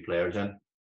bring a few players in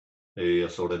who I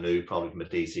sort of knew probably from the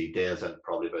DC days and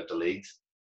probably about the leagues,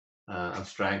 and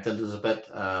strengthened us a bit.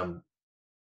 And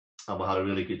we had a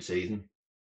really good season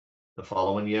the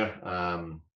following year.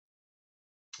 And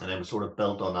then we sort of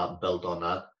built on that and built on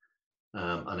that.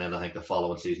 And then I think the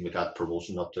following season we got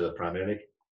promotion up to the Premier League,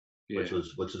 which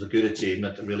was a good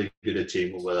achievement, a really good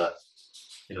achievement.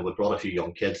 We brought a few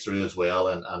young kids through as well,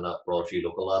 and that brought a few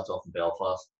local lads off in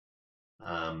Belfast,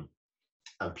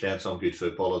 and playing some good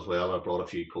football as well. I brought a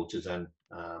few coaches in,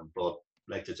 brought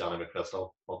like to Johnny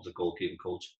McChrystal, who was a goalkeeping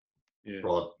coach. Yeah.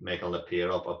 Brought Michael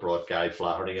Napier up. I brought Gary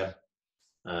Flaherty in,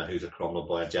 who's a Crumlin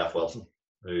boy, and Jeff Wilson,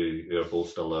 who are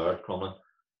both still there at Crumlin.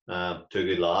 Two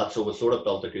good lads, so we sort of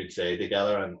built a good side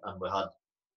together, and we had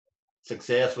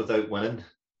success without winning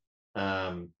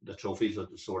the trophies.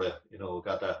 That sort of, we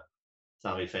got the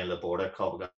semi-final of Border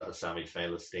Cup, we got the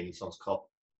semi-final of Stevenson's Cup,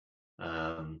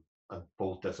 and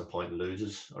both disappointing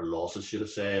losses, should I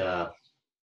say.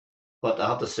 But I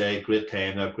have to say, great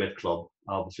time there, great club,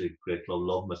 obviously great club,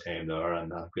 love my time there,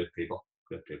 and great people.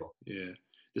 Yeah,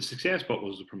 the success but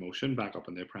was the promotion back up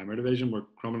in the Premier Division, where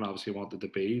Crumlin obviously wanted to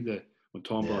be. When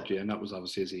Tom brought you in, that was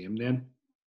obviously his aim then.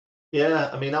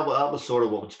 Yeah, I mean, that was sort of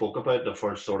what we spoke about the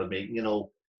first sort of meeting,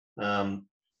 and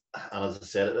as I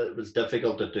said, it was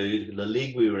difficult to do. The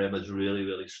league we were in was really,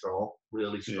 really strong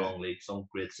league, some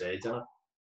great sides in it.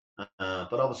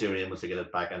 But obviously our aim was to get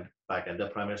it back into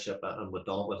Premiership, and we've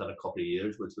done it within a couple of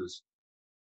years, which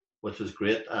was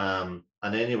great. And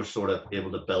then you were sort of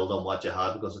able to build on what you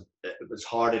had, because it was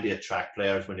harder to attract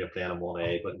players when you're playing in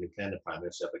 1A, but you're playing the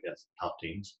Premiership against top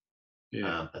teams.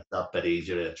 Yeah. It's that bit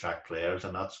easier to attract players,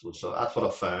 and that's what I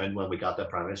found when we got the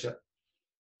Premiership.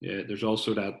 Yeah, there's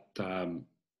also that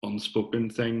unspoken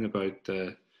thing about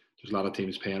there's a lot of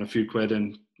teams paying a few quid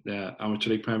in the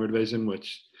Amateur League Premier Division,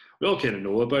 which we all kind of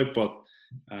know about, but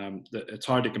it's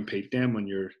hard to compete then when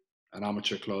you're an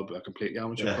amateur club, a completely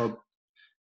amateur club,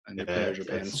 and your players are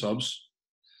paying subs.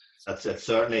 It's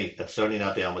certainly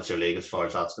not the Amateur League as far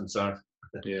as that's concerned.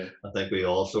 Yeah, I think we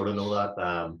all sort of know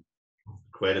that.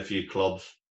 Quite a few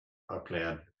clubs are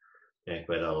paying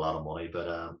quite a lot of money,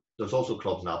 but there's also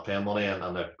clubs not paying money,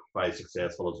 and they're quite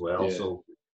successful as well. Yeah. So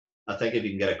I think if you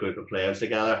can get a group of players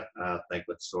together, I think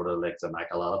it's sort of like the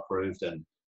Macalata proved, and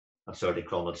certainly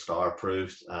Crumlin Star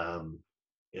proved,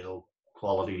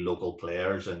 quality local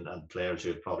players and players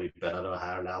who have probably been at a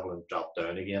higher level and dropped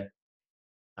down again.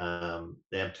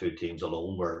 Them two teams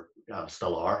alone were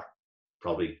still are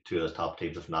probably two of the top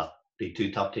teams, if not the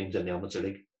two top teams in the Amateur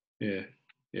League.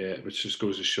 Yeah, which just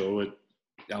goes to show it.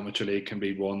 The Amateur League can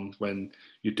be won when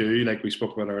you do, like we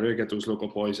spoke about earlier, get those local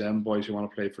boys who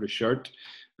want to play for the shirt.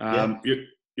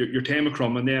 Your time at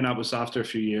Crumlin then, that was after a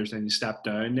few years, then you stepped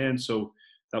down then, so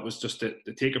that was just to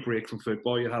take a break from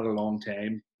football. You had a long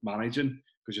time managing,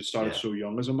 because you started so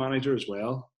young as a manager as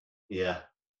well. Yeah,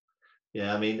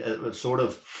 I mean, it was sort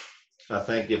of, I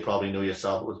think you probably know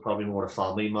yourself, it was probably more the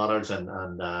family matters, and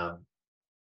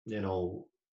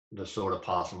the sort of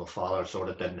passing of father sort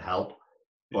of didn't help.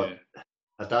 But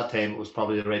at that time, it was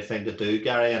probably the right thing to do,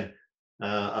 Gary. And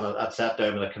I sat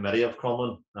down with a committee of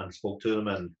Crumlin and spoke to them,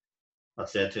 and I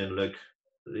said to him, look,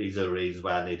 these are the reasons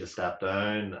why I need to step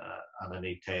down, and I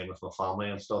need time with my family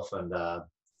and stuff. And I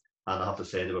have to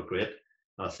say they were great.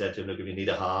 And I said to him, look, if you need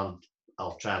a hand,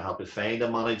 I'll try and help you find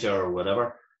a manager or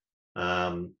whatever.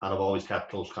 And I've always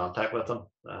kept close contact with them.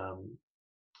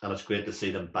 And it's great to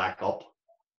see them back up,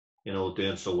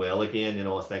 doing so well again.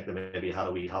 I think they maybe had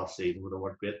a wee half season where they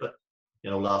weren't great, but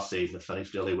last season they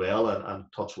finished really well, and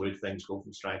touch wood, things go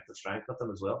from strength to strength with them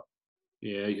as well.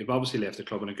 Yeah, you've obviously left the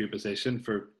club in a good position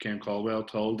for Kieran Caldwell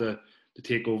to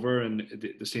take over, and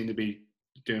they seem to be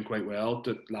doing quite well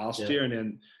last year, and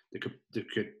then they could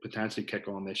potentially kick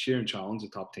on this year and challenge the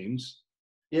top teams.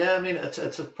 Yeah, I mean,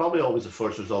 it's probably always the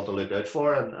first result to look out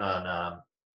for,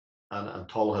 and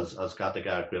Tull has got to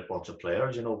get a great bunch of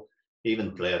players.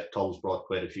 Even Tull's brought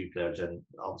quite a few players in.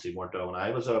 Obviously, weren't there when I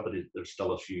was there, but there's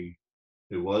still a few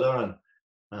who were there,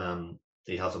 and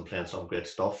he hasn't played some great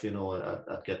stuff.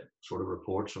 I'd get sort of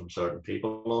reports from certain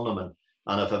people on him,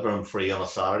 and if ever I'm free on a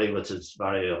Saturday, which is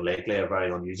very unlikely or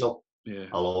very unusual,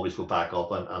 I'll always go back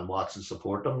up and watch and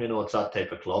support them. It's that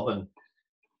type of club, and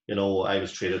I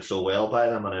was treated so well by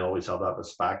them, and I always have that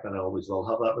respect, and I always will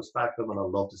have that respect for them, and I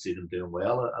love to see them doing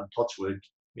well. And touch wood,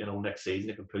 next season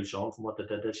they can push on from what they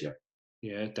did this year.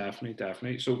 Yeah,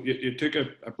 definitely. So you took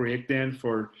a break then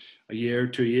for a year,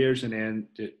 2 years, and then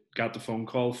got the phone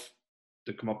call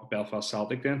to come up with Belfast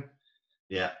Celtic then?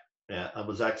 Yeah. I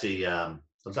was actually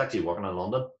working in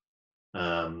London,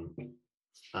 and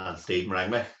Stephen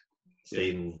rang me.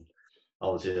 Stephen,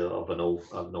 obviously, I've been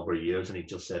a number of years, and he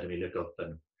just said to me, "Look,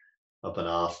 I've been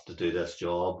asked to do this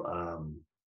job.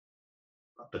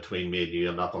 Between me and you,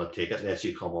 I'm not going to take it unless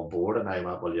you come on board." And I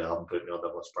went, "Well, you haven't put me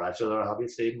under much pressure there, have you,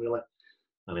 Stephen, really?"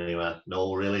 And he went,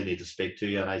 "No, really need to speak to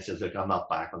you." And I said, "Look, I'm not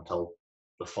back until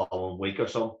the following week or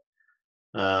so."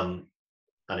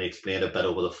 And he explained a bit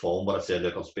over the phone, but I said,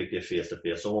 "Look, I'll speak to you face to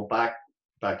face." So I went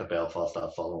back to Belfast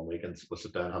that following week, and we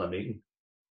sat down and had a meeting,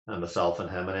 and myself and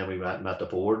him, and then we met the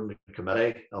board and the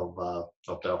committee of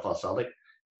Belfast Celtic,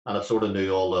 and I sort of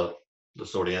knew all the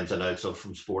sort of ins and outs of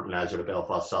from sport and leisure to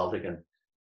Belfast Celtic, and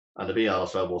to be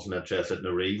honest, I wasn't interested in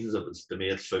the reasons. It was, to me,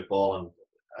 it's football, and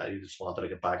I just wanted to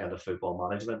get back into football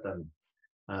management,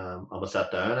 and we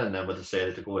sat down, and then we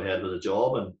decided to go ahead with the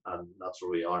job, and that's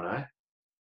where we are now.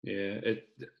 Yeah,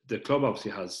 the club obviously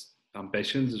has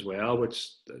ambitions as well,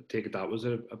 which I take it that was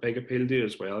a big appeal to you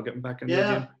as well, getting back into the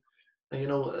game.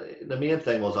 And the main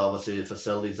thing was obviously the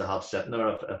facilities they have sitting there.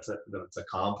 If it's a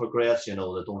calm progress, they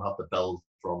don't have to build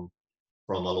from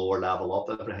a lower level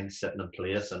up. Everything's sitting in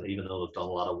place, and even though they've done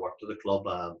a lot of work to the club,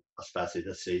 especially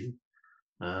this season,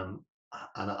 and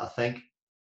I think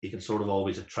you can sort of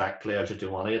always attract players that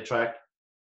you want to attract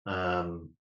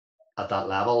at that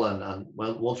level. And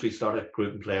once we started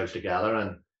grouping players together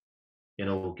and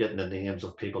getting the names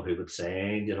of people who would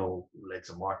sign, like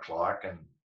some Mark Clark and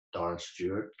Darren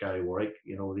Stewart, Gary Warwick,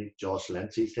 Josh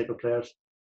Lindsay's type of players.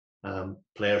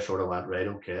 Players sort of went, right,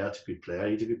 okay, that's a good player,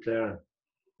 he's a good player,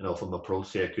 and from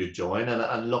approach to a good join,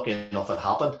 and lucky enough it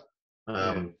happened.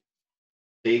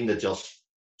 Being that just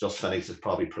finished his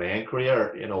probably playing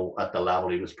career, at the level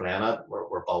he was playing at,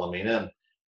 we're Ballymena,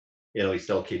 and he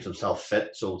still keeps himself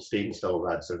fit, so Stephen's still a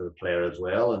registered player as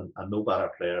well, and no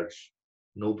better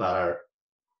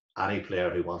any player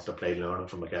who wants to play learning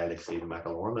from a guy like Stephen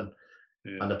McElorman,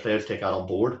 and the players take that on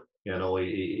board.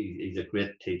 He's a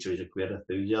great teacher, he's a great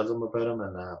enthusiasm about him,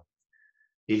 and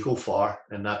he'll go far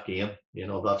in that game.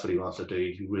 That's what he wants to do.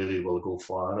 He really will go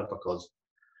far in it because,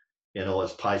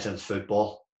 his passion's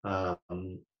football.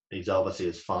 He's obviously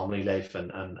his family life,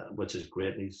 and which is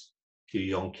great. He's 2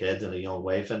 young kids and a young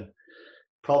wife, and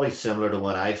probably similar to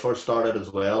when I first started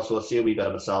as well. So I see a wee bit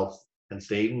of myself in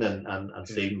Stephen, and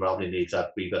Stephen probably needs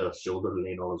that wee bit of shoulder to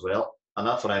lean on as well. And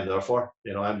that's what I'm there for.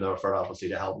 I'm there for obviously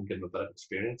to help him, give him a bit of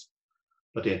experience.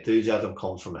 But the enthusiasm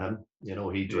comes from him.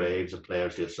 He drives the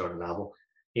players to a certain level.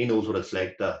 He knows what it's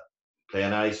like to play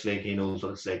an Irish league. He knows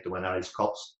what it's like to win Irish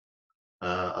Cups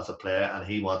as a player, and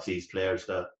he wants these players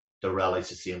to relish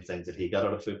the same things that he got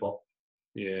out of football.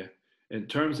 Yeah. In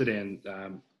terms of then,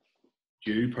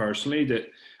 you personally,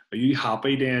 are you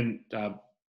happy then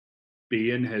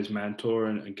being his mentor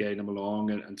and guiding him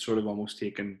along and sort of almost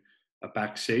taking a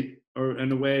back seat, or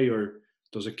in a way, or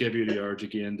does it give you the urge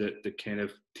again to kind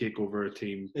of take over a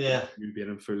team? Yeah. You being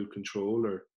in full control,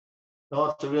 or? No,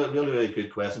 it's a really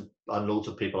good question, and loads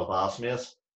of people have asked me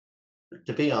this.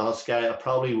 To be honest, Gary, I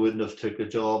probably wouldn't have took the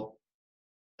job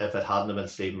if it hadn't been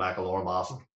Stephen McElorman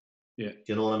Masson. Yeah. Do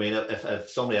you know what I mean? If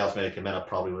somebody else made a come in, I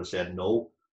probably would have said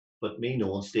no. But me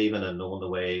knowing Stephen and knowing the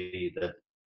way that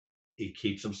he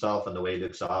keeps himself and the way he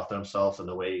looks after himself and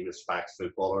the way he respects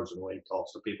footballers and the way he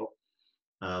talks to people,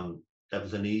 that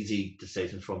was an easy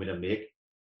decision for me to make.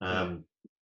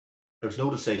 There's no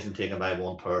decision taken by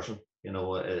one person.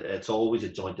 It's always a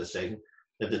joint decision.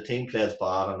 If the team plays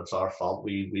bad and it's our fault,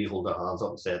 we hold our hands up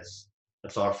and say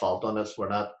it's our fault on this. We're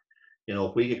not,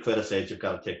 if we get criticised, you've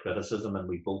got to take criticism, and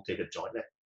we both take it jointly.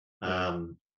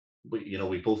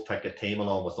 We both pick a team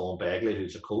along with Owen Begley,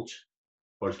 who's a coach,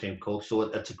 first team coach. So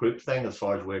it's a group thing as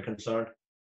far as we're concerned.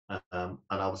 And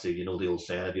obviously, the old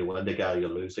saying, if you win the guy, you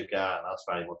lose the guy, and that's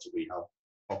very much what we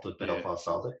have up with Belfast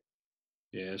Celtic.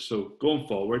 Yeah, so going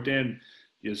forward then,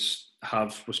 we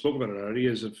spoke about it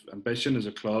earlier, as of ambition as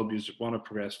a club, you want to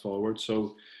progress forward.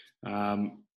 So now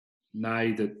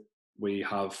that we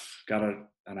have got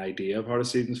an idea of how the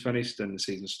season's finished and the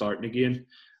season's starting again,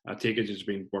 I take it you've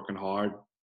been working hard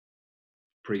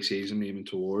pre-season aiming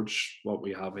towards what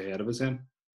we have ahead of us then.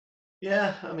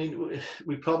 Yeah, I mean,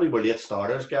 we probably were late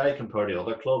starters, Gary, compared to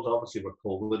other clubs. Obviously, with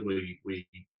COVID, we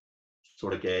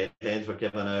sort of guidelines were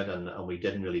given out, and we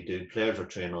didn't really do. Players were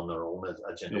training on their own,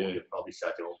 as you know. You probably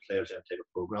set your own players in type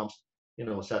of programs.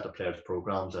 Set the players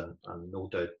programs, and no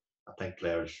doubt, I think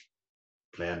players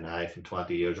playing now from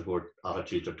 20 years ago,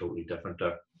 attitudes are totally different.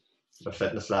 Their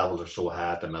fitness levels are so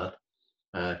high at the minute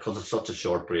because it's such a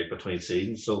short break between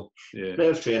seasons. So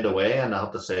players trained away, and I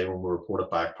have to say, when we reported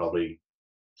back probably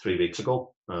 3 weeks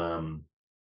ago,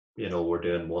 we're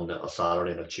doing one a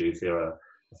Saturday and a Tuesday, or a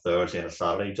Thursday and a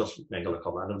Saturday, just mingle a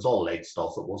couple, and it was all light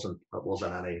stuff. It wasn't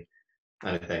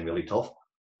anything really tough.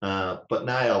 But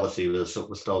now, obviously, there's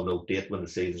still no date when the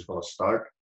season's going to start.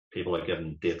 People are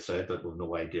giving dates out, but with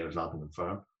no idea, there's nothing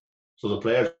confirmed. So the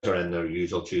players are in their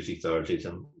usual Tuesday, Thursdays,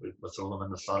 and we're throwing them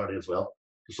in the Saturday as well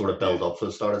to sort of build up for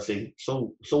the start of the season.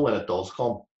 So when it does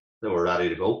come, they were ready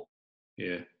to go.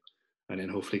 Yeah, and then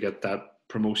hopefully get that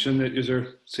promotion that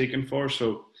you're seeking for.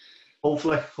 So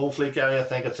hopefully, Gary, I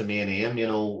think it's a main aim.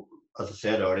 As I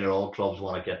said earlier, all clubs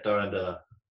want to get there into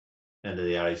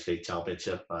the Irish League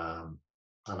Championship.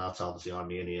 And that's obviously our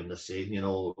main aim this season.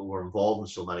 We're involved in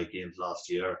so many games last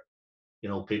year.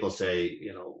 People say,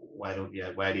 why do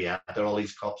you enter all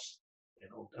these cups?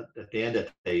 At the end of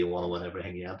the day, you want to win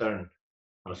everything you enter, and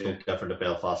it's no different to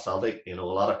Belfast Celtic. A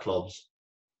lot of clubs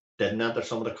didn't enter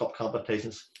some of the cup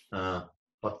competitions,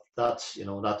 but that's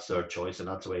their choice, and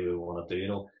that's the way we want to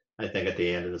do. I think at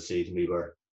the end of the season we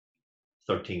were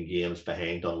 13 games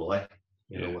behind Donegal.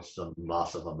 It's a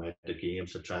massive amount of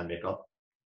games to try and make up.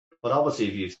 But obviously,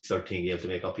 if you have 13 games to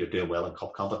make up, you're doing well in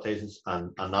cup competitions,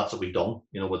 and that's what we've done.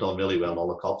 We've done really well in all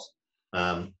the cups.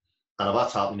 And if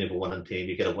that's happening, you have a winning team,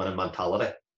 you get a winning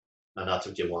mentality, and that's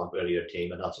what you want out of your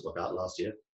team, and that's what we got last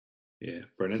year. Yeah,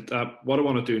 brilliant. What I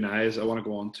want to do now is I want to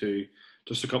go on to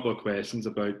just a couple of questions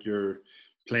about your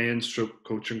playing stroke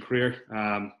coaching career.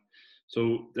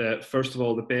 So first of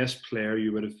all, the best player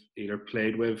you would have either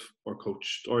played with or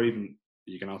coached, or even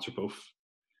you can answer both.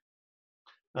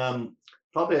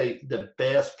 Probably the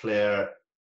best player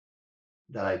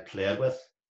that I played with.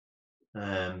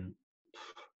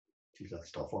 Geez, that's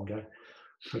a tough one, guy.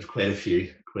 There's quite a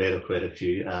few.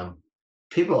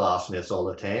 People ask me this all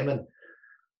the time, and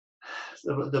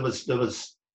there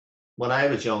was when I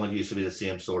was young, it used to be the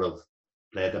same sort of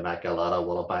played the Macalata,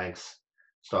 Willowbanks,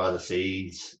 Star of the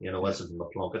Seas. This is my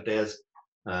Plunkett days,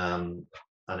 and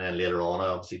then later on, I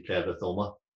obviously played with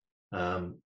Oma.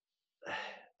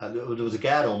 And there was a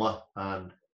guy at Oma,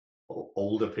 and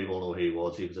older people know who he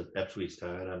was. He was at Ipswich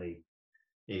Town, and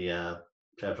he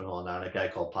played for Northern Ireland. A guy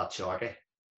called Pat Sharkey.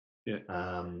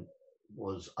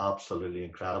 Was absolutely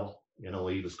incredible.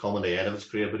 He was coming to the end of his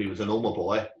career, but he was an Oma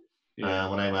boy. When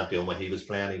I went to Oma, he was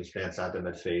playing centre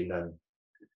midfield,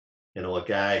 and a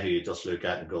guy who you just look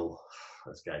at and go,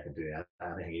 this guy can do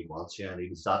anything he wants. And he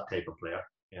was that type of player.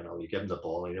 You give him the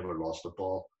ball, he never lost the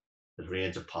ball. His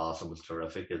range of passing was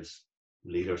terrific. His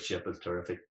leadership was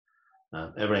terrific.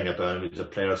 Everything about him, he was a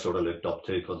player I sort of looked up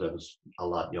to because I was a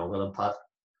lot younger than Pat.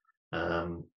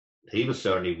 He was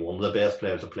certainly one of the best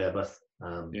players I played with.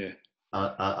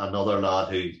 Another lad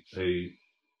who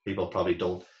people probably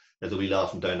don't is a wee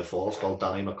lad from down the falls called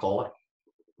Danny McCullough.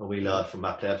 A wee lad from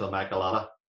played for Macalata.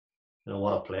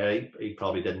 What a player. He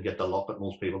probably didn't get the luck that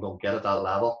most people don't get at that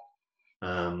level.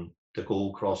 To go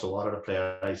across the water to play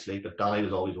Irish League, but Danny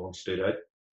was always one stood out.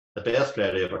 The best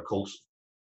player I ever coached,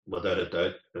 without a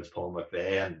doubt, is Paul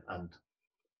McVeigh, and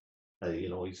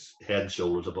he's head and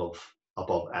shoulders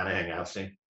above anything I've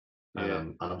seen.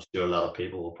 And I'm sure a lot of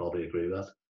people will probably agree with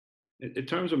that. In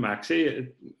terms of Maxi,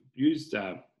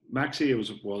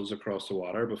 Maxi was across the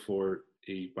water before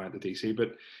he went to DC,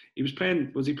 but he was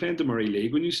playing. Was he playing the Murray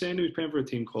League when you saying he was playing for a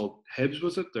team called Hibs?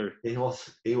 Was it there? He was,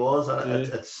 and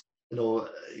it's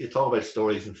you talk about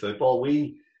stories in football.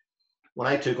 When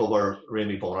I took over,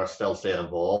 Rémi Bonner still stayed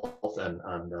involved, and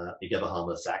he gave a hand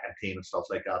to the second team and stuff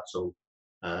like that. So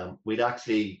we'd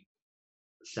actually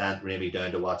sent Rémi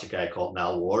down to watch a guy called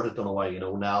Niall Ward. I don't know why you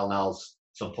know Niall. Niall's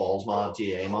St Paul's man,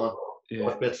 GA man,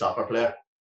 a great soccer player.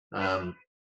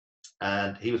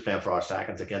 And he was playing for our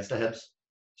seconds against the Hibs.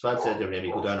 So I said to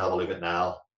Rémi, go down and have a look at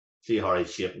Niall, see how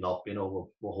he's shaping up.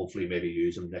 We'll hopefully maybe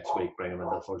use him next week, bring him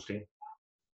into the first team.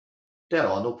 Dead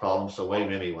on, no problem. So away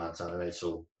Rémi went anyway.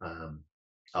 So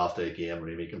after the game,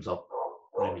 Rémi comes up.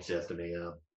 Rémi says to me,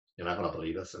 "You're not going to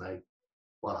believe this." And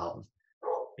what happened?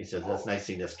 He says, "It's nice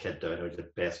seeing this kid down here. He's the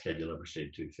best kid you'll ever see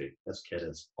in 2 feet. This kid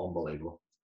is unbelievable."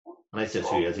 And I said,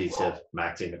 "Who is he?" He said,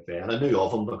 "Maxi McVeigh." And I knew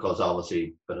of him because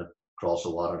obviously been across the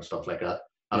water and stuff like that.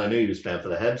 And I knew he was playing for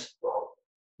the Hibs.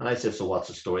 And I said, "So what's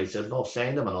the story?" He said, "No, I've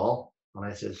signed him and all." And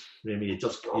I said, "Rémi, you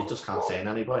just can't sign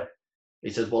anybody." He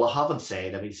says, "Well, I haven't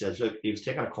signed him." He says, "Look, he was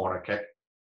taking a corner kick."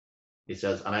 He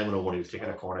says, and I went over when he was taking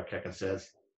a corner kick and says,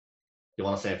 "Do you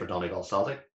want to sign for Donegal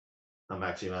Celtic?" And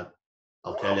Maxi went,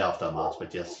 "I'll tell you after the match,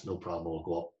 but yes, no problem, we'll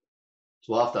go up."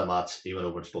 So after the match, he went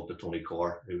over and spoke to Tony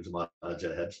Corr, who was the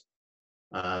manager of Hibs.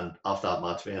 And after that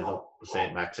match, we ended up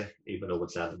signing Maxi, even though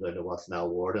it's ended down to what's now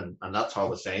Ward, and that's how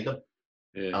we signed him.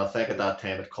 Yeah. And I think at that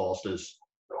time it cost us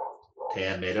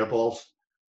 10 metre balls,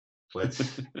 which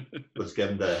was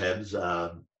given to Hibs.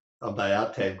 And by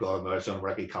that time, Gordon Mercer and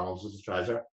Ricky Collins was the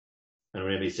treasurer. And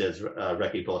Remy says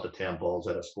Ricky bought the 10 balls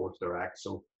out of Sports Direct,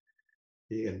 so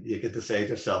you can decide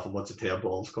yourself on what the 10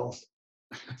 balls cost.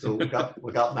 So we got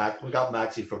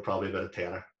Maxi for probably about a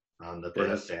tenner, and the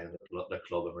best signing the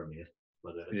club ever made.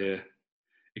 Yeah,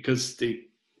 because the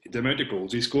amount of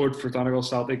goals he scored for Donegal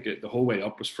Celtic the whole way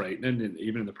up was frightening, and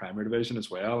even in the Premier Division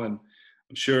as well. And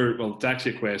I'm sure, well, it's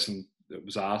actually a question that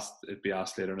was asked. It'd be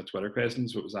asked later in the Twitter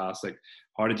questions. But it was asked, like,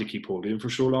 how did you keep holding him for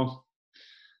so long?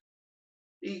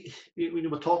 We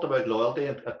talked about loyalty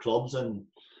at clubs, and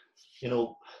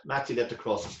Maxi lived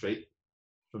across the street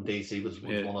from DC. Was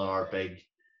one of our big.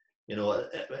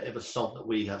 It was something that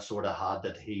we had sort of had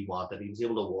that he wanted. He was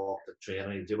able to walk the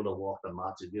training, he was able to walk the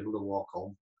match, he was able to walk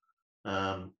home.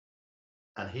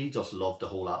 And he just loved the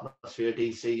whole atmosphere at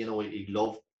DC. He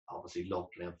obviously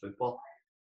loved playing football.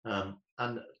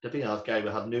 And to be honest, Guy, we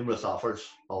had numerous offers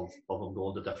of him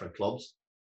going to different clubs.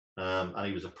 And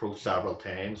he was approached several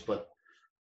times, but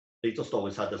he just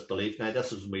always had this belief. Now,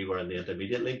 this was when we were in the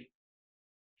intermediate league.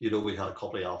 We had a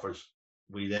couple of offers.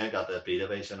 We then got the B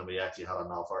division, and we actually had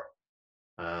an offer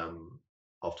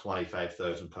of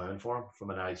 £25,000 for him from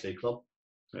an IC club.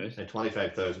 Right. And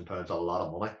 £25,000 is a lot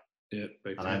of money. Yeah,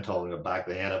 and I'm talking about back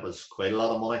then, it was quite a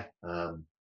lot of money.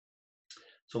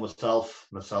 So myself,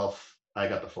 I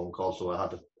got the phone call, so I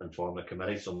had to inform the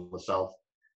committee. So myself,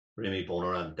 Remy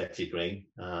Bonner, and Dixie Green,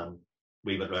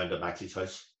 we went round to Maxi's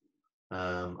house.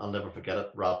 I'll never forget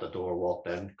it. Rapped the door, walked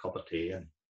in, cup of tea, and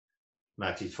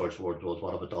Maxi's first word was,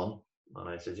 "What have I done?" And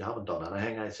I said, "You haven't done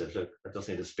anything." I said, "Look, I just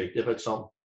need to speak to you about something."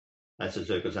 I said,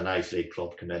 "Look, there's a nice league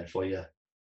club come in for you.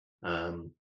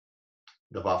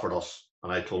 They've offered us,"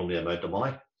 and I told him the amount of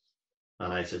money.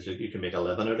 And I said, "Look, you can make a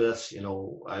living out of this."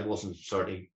 I wasn't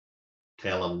certainly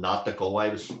telling him not to go. I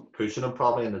was pushing him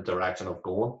probably in the direction of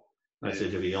going. I said,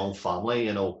 "You have a young family,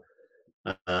 I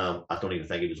don't even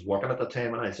think he was working at the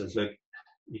time." And I said, "Look,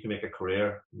 you can make a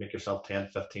career, make yourself 10,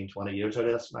 15, 20 years out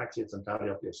of this, Maxi. It's entirely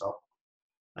up to yourself."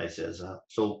 I says,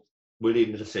 "So we're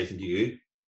leaving the decision to you.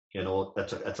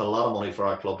 It's a lot of money for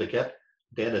our club to get. At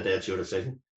the end of the day, it's your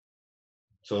decision."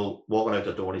 So walking out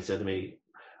the door, he said to me,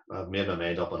 "I've made my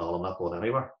mind up and all. I'm not going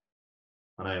anywhere."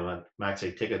 And I went,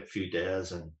 "Maxi, take a few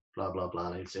days and blah, blah,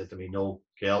 blah." And he said to me, "No,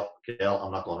 Gail,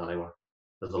 I'm not going anywhere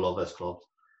because I love this club."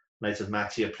 And I said,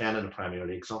 "Maxi, you're playing in the Premier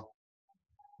League, son."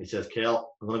 He says,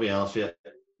 "Gail, I'm going to be honest with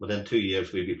you. Within 2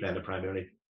 years, we'll be playing the Premier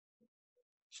League."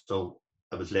 So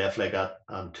I was left like that,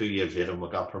 and 2 years later, we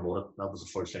got promoted. That was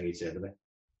the first thing he said to me.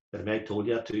 I told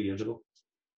you that 2 years ago.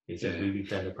 He said, "We'll be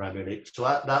playing the Premier League." So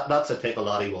that's the type of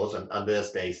lad he was, and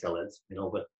this day still is,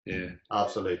 but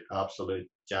absolute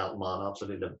gentleman,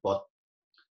 absolutely, but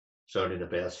certainly the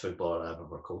best footballer I've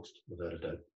ever coached, without a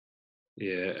doubt.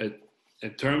 Yeah,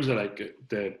 in terms of like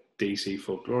the DC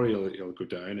folklore, you'll go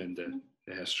down in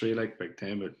the history like big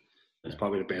time, but he's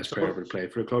probably the best player ever to play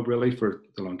for the club, really, for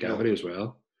the longevity as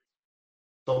well.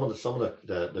 Some of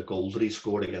the goals that he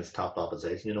scored against top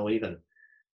opposition, even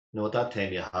at that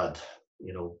time you had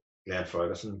Glenn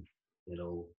Ferguson,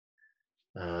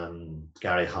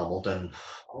 Gary Hamilton,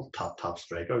 all top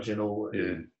strikers,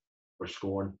 who were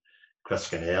scoring. Chris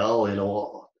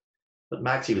Scannell, but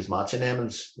Maxi was matching them,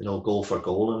 and goal for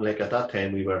goal, and like at that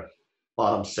time we were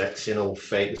bottom six,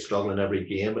 fighting, struggling every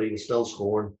game, but he was still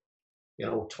scoring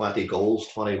 20 goals,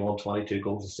 21, 22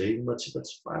 goals a season, which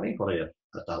for anybody at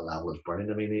that level is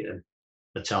brilliant. I mean, in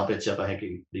the championship, I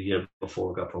think the year before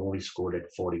we got promoted, he scored like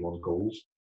 41 goals.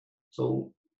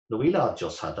 So the wee lad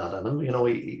just had that in him.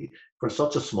 He, for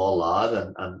such a small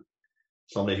lad and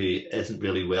somebody who isn't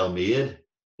really well made,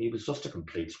 he was just a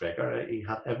complete striker. He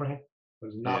had everything. There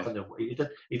was nothing. He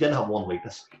didn't have one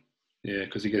weakness. Yeah,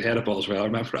 because he could head a ball as well. I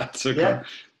remember that. So yeah,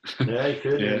 he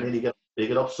could. I mean, he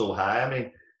get up so high. I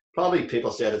mean, probably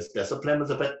people said his discipline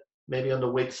was a bit maybe on the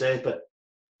weak side, but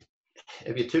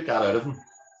if you took that out of him,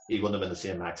 he wouldn't have been the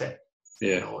same Maxi.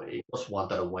 Yeah. He just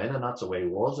wanted to win, and that's the way he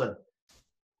was. And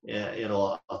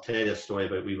I'll tell you a story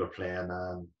about we were playing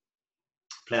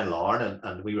Larne,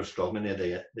 and we were struggling at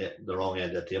the wrong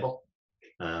end of the table.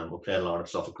 We're playing Larne at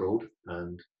Suffolk Road,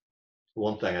 and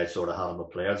one thing I sort of had on the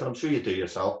players, and I'm sure you do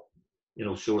yourself,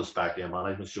 show respect to your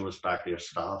management, show respect to your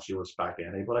staff, show respect to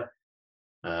anybody.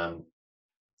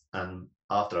 And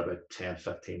after about 10,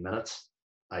 15 minutes,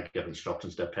 I gave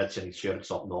instructions to the pitch, and he shouted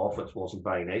something off, which wasn't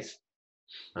very nice.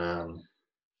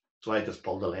 So I just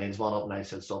pulled the linesman up, and I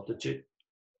said, "Substitute."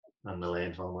 And the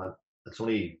linesman went, "It's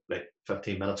only like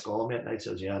 15 minutes gone, mate." And I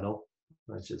says, "Yeah, I know."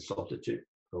 I said, substitute.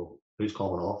 So who's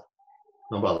coming off?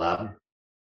 Number 11.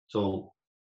 So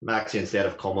Maxie, instead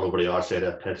of coming over the other side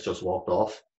of the pitch, just walked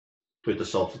off, put the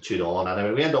substitute on.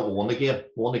 Anyway, we ended up winning the game.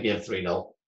 Won the game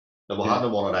 3-0. If we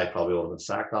hadn't won it, I probably would have been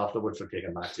sacked afterwards for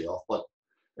taking Maxie off. But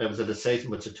it was a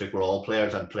decision which it took for all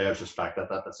players, and players respected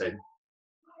that decision.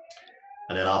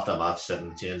 And then after the match, sitting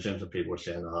in the change rooms, and people were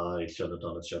saying, he shouldn't have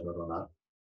done it, shouldn't have done that.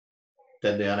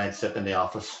 Didn't they? And I'd sit in the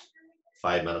office,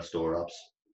 5 minutes, door ups.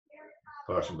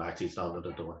 Person Maxie standing at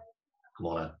the door. Come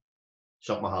on in.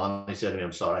 Shook my hand. He said to me,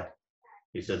 I'm sorry.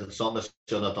 He said, it's something I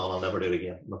shouldn't have done. I'll never do it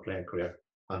again in my playing career.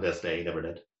 And this day, he never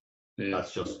did. Yeah.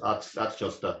 That's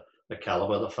just the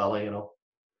calibre of the fella, you know.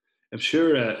 I'm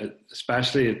sure,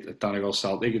 especially at Donegal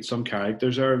Celtic, it's some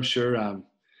characters there. I'm sure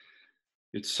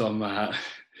it's some.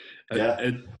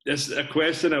 It's a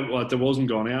question of what I wasn't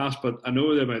going to ask, but I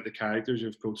know about the characters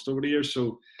you've coached over the years.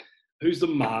 So, who's the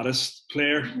maddest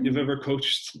player you've ever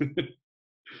coached?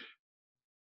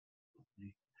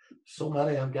 So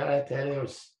many. I'm gonna tell you.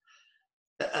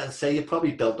 I'd say you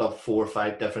probably built up 4 or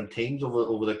 5 different teams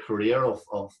over the career of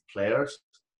players.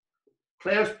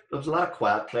 There was a lot of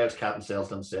quiet players kept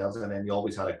themselves, and then you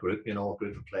always had a group, you know, a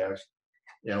group of players.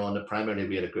 You know, and the primarily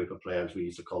we had a group of players we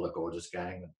used to call the Gorgeous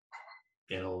Gang.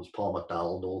 You know, it was Paul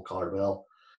McDowell, Noel Cardwell,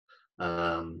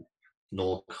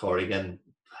 Noel Corrigan,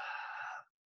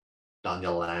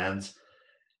 Daniel Lyons.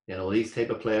 You know, these type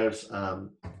of players,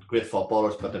 great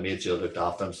footballers, but they made sure they looked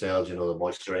after themselves, you know, the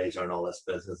moisturiser and all this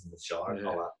business and the shower and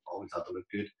all that, always had to look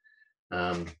good.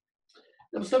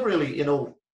 It was never really, you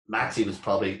know, Maxie was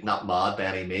probably not mad by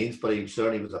any means, but he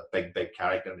certainly was a big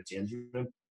character in the changing room.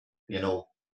 You know,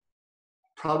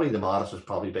 probably the maddest was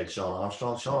probably big Sean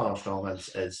Armstrong. Sean Armstrong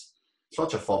is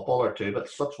such a footballer too, but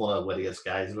such one of the wittiest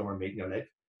guys you'll ever meet in your life.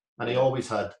 And he always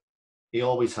had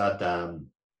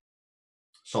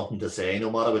something to say. No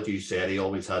matter what you said, he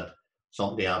always had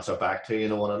something to answer back to, you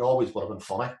know, and it always would have been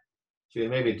funny. So you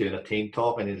may be doing a team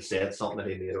talk and he'd said something that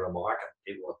he made a remark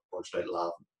and people would burst out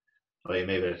laughing. Or he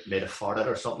maybe made a fart at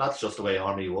or something. That's just the way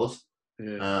Army was.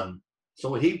 Yeah.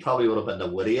 So he probably would have been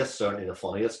the wittiest, certainly the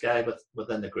funniest guy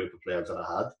within the group of players that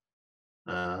I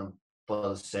had.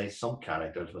 But as I say, some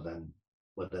characters within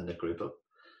the group of,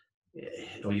 you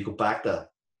know, you go back to,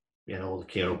 you know, the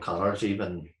Kieran O'Connors,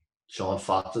 even Sean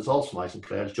Fox, it's all smashing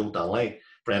players, Joe Donnelly,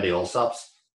 Brendy Allsops,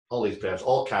 all these players,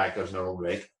 all characters in their own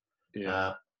right.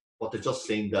 Yeah. But they just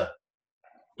seemed to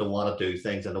want to do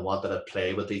things, and they wanted to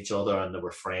play with each other, and they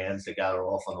were friends together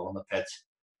off and on the pitch.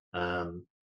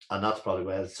 And that's probably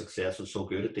why the success was so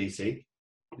good at DC.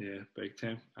 Yeah, big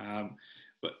time.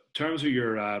 But in terms of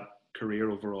your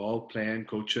career overall, playing,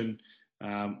 coaching,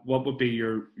 what would be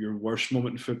your worst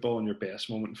moment in football and your best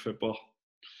moment in football?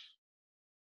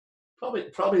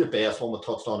 Probably the best one we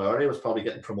touched on earlier was probably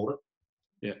getting promoted.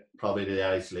 Yeah. Probably the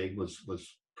Irish League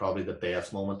was probably the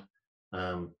best moment.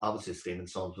 Obviously Stephen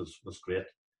Sons was great.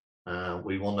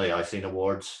 We won the Icing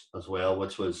Awards as well,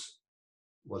 which was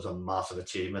a massive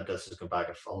achievement. This has gone back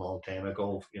a long time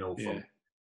ago, you know, from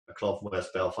a club from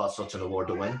West Belfast, such an award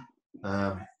to win.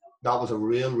 That was a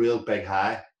real big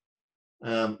high.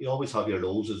 You always have your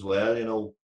lows as well, you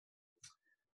know.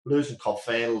 Losing cup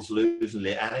finals,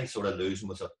 any sort of losing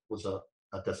was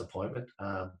a disappointment.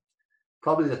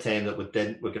 Probably the time that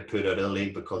we could put out of the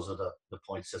league because of the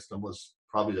point system was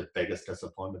probably the biggest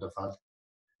disappointment I've had.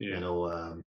 Yeah. You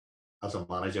know, as a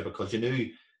manager, because you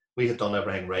knew we had done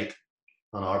everything right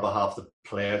on our behalf. The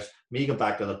players, me going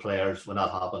back to the players when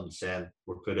that happened and saying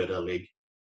we're put out of the league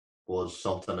was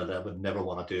something that I would never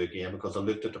want to do again, because I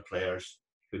looked at the players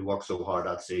who'd worked so hard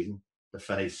that season to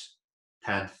finish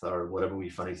 10th or whatever we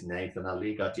finished 9th in that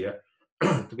league that year.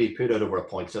 To be put out over a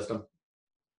point system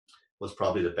was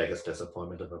probably the biggest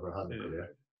disappointment I've ever had in my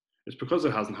career. It's because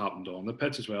it hasn't happened on the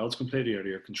pitch as well. It's completely out of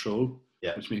your control,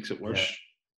 which makes it worse.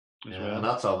 Well. And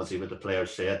that's obviously what the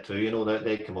players said too. You know,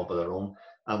 they come up with their own,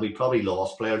 and we probably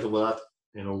lost players over that.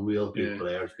 You know, real good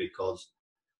players, because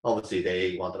obviously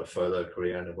they wanted a further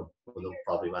career and they would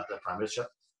probably went to the Premiership,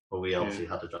 but we obviously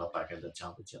had to drop back into the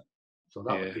Championship. So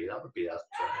that would be that.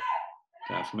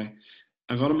 Definitely.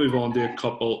 I'm going to move on to a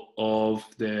couple of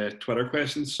the Twitter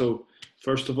questions. So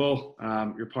first of all,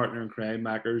 your partner in crime,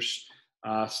 Mackers,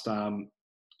 asked,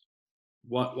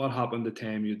 what happened the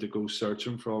time you had to go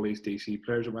searching for all these DC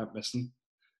players that went missing?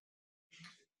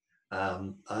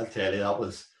 I'll tell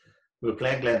you, we were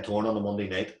playing Glentoran on a Monday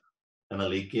night in a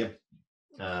league game.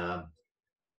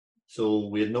 So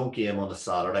we had no game on the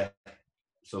Saturday.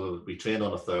 So we trained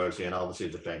on a Thursday, and obviously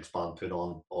the drinks ban put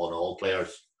on all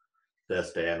players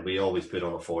this day, and we always put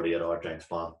on a 48-hour drinks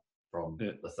ban from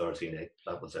the Thursday night.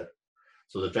 That was it.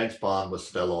 So the drinks ban was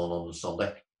still on the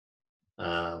Sunday.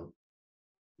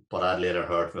 but I'd later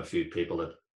heard from a few people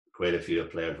that quite a few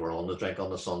players were on the drink on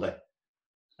the Sunday.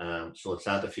 So it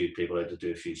sent a few people out to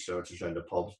do a few searches around the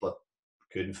pubs, but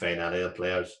couldn't find any of the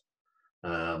players.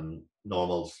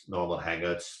 Normal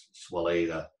hangouts, Swilly,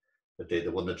 they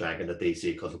wouldn't have drank in the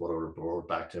DC because of what were brought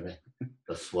back to me.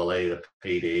 The Swilly, the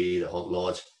PD, the Hunt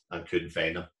Lodge, and couldn't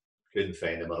find them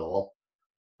at all.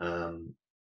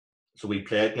 So we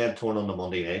played Glentoran on the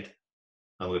Monday night,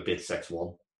 and we beat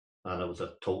 6-1, and it was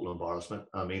a total embarrassment.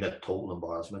 I mean, a total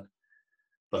embarrassment.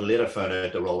 But I later found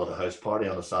out they were all at a house party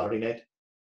on a Saturday night,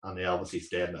 and they obviously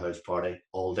stayed in the house party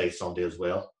all day Sunday as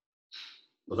well.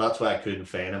 Well, that's why I couldn't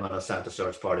find them, and I sent a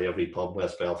search party every pub in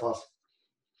West Belfast.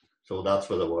 So that's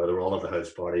where they were. They were all at the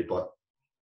house party, but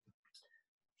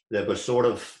they were sort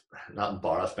of not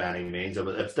embarrassed by any means.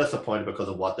 It's disappointing because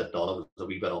of what they'd done. It was a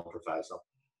wee bit unprofessional.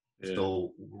 Yeah.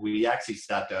 So we actually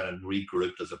sat down and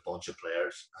regrouped as a bunch of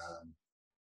players.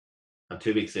 And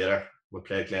 2 weeks later, we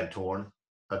played Glentoran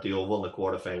at the Oval in the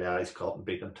quarter-final Irish Cup and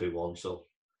beat them 2-1. So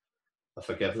I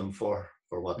forgive them for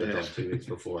what they'd done 2 weeks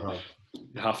beforehand.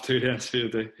 You have to, then, so you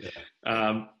do.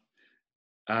 Yeah.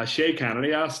 Shay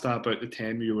Kennedy asked about the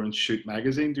time you were in Shoot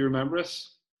magazine. Do you remember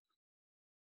this?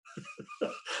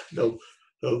 No.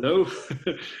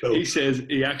 He says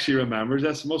he actually remembers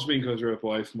this. It must have been because you're a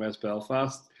boy from West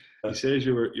Belfast. He says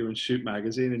you were in Shoot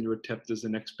magazine and you were tipped as the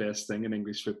next best thing in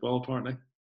English football, apparently.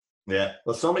 Yeah,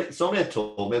 well, somebody had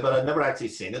told me, but I'd never actually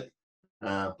seen it.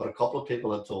 But a couple of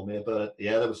people had told me about it.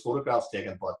 Yeah, there was photographs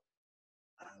taken, but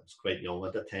I was quite young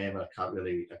at the time, and I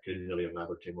couldn't really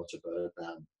remember too much about it.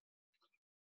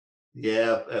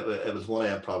 Yeah, it was one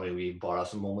of them probably wee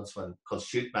embarrassing moments because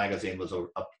Shoot magazine was a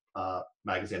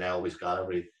magazine I always got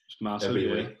every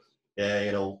week. Yeah,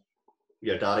 you know,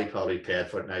 your daddy probably paid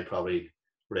for it, and I probably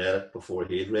read it before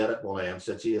he'd read it. One of them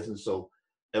situations. So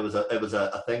it was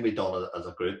a thing we'd done as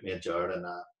a group, me and Jared, and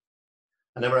I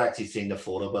never actually seen the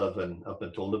photo, but I've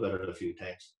been told about it a few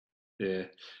times. Yeah,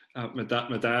 my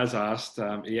dad's asked.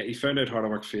 He found out how to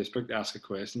work Facebook to ask a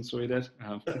question, so he did.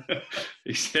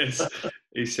 He says,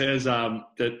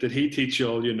 did he teach you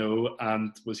all you know,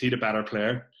 and was he the better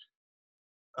player?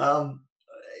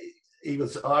 He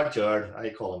was our Jared. I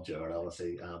call him Jared,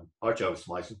 obviously. Our Jared was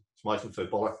smashing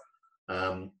footballer.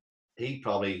 He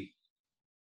probably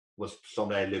was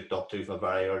somebody I looked up to from a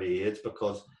very early age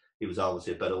because he was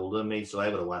obviously a bit older than me, so I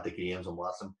would have went to games and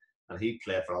watched him, and he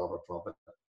played for Oliver Plunkett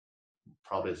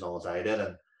probably as long as I did,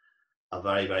 and a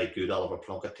very, very good Oliver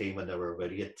Plunkett team, and they were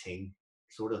about 18,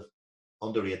 sort of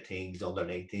under 18s, under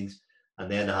 19s,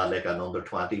 and then they had like an under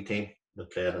 20 team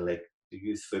that played in like the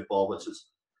youth football, which is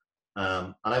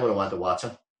and I would have went to watch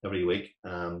him every week.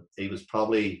 He was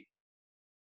probably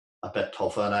a bit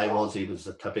tougher than I was. He was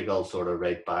a typical sort of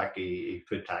right back. He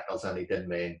put tackles in. He didn't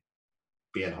mind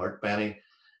being hurt, Benny.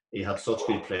 He had such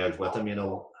good players with him, you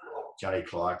know, Jerry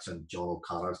Clarkson, John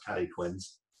O'Connor's, Teddy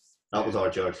Quinn's. That was our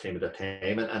George team at the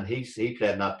time, and he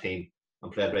played in that team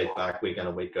and played right back week in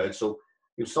and week out. So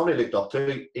he was somebody looked up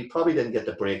to. He probably didn't get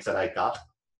the breaks that I got,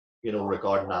 you know,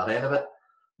 regarding that end of it.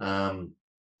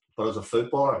 But as a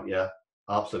footballer, yeah,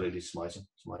 absolutely smashing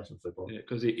football. Yeah,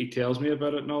 because he tells me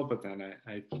about it now, but then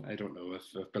I don't know if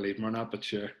I believe him or not, but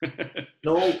sure.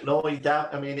 No, he's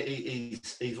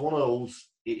one of those.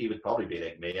 He would probably be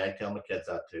like me. I tell my kids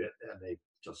that too, and they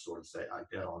just sort of say, "I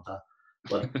get on that."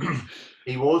 But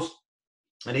he was,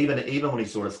 and even when he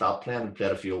sort of stopped playing, he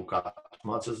played a few old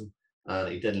matches, and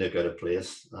he didn't look out of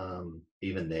place.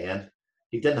 Even then,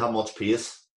 he didn't have much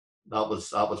pace. That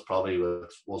was probably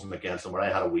what wasn't against him. Where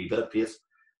I had a wee bit of pace,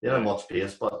 he didn't have much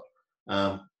pace, but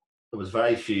there was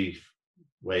very few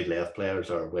wide left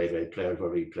players or wide right players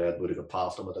where he played would have got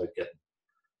past him without getting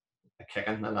a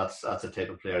kicking, and that's the type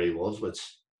of player he was, which,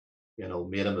 you know,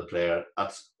 made him the player.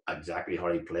 That's exactly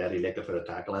how he played. He liked to put a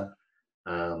tackle in.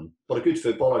 But a good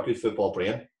footballer, a good football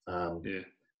brain. And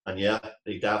yeah,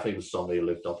 he definitely was somebody who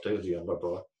looked up to as a younger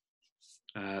brother.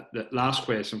 The last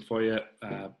question for you,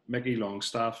 Mickey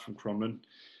Longstaff from Crumlin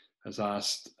has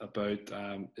asked about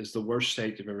is the worst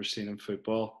sight you've ever seen in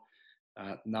football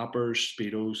Napper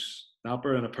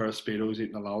in a pair of Speedos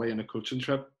eating a lolly in a coaching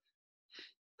trip?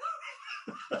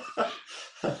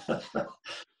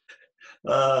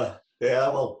 Yeah,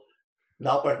 well,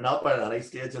 Napper at any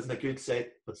stage isn't a good sight,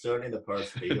 but certainly in the pair of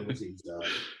Speedos,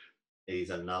 he's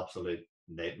an absolute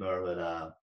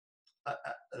nightmare.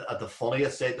 At the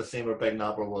funniest sight to see where Big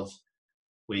Napper was,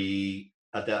 we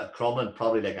at the Crumlin,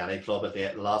 probably like any club, at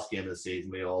the last game of the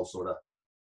season, we all sort of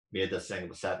made this thing.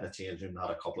 We sat in the change room,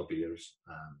 had a couple of beers,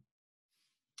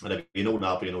 and if you know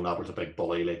Napper's a big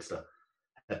bully. He likes to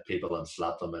hit people and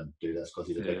slap them and do this because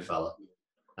he's a big fella.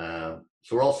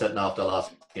 So we're all sitting after the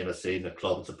last game of the season. The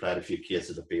club had supplied a few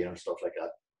cases of beer and stuff like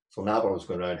that. So Nabar was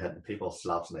going around hitting people,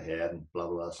 slaps in the head and blah,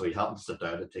 blah, blah. So he happened to sit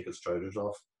down to take his trousers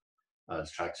off,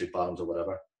 his tracksuit bottoms or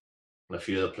whatever. And a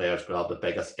few of the players grabbed the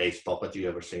biggest ice bucket you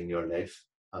ever seen in your life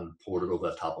and poured it over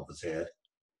the top of his head.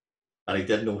 And he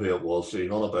didn't know who it was, so he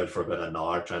ran about for about an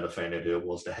hour trying to find out who it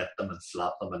was to hit them and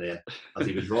slap them. And then as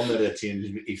he was running out of the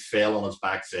team, he fell on his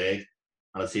backside.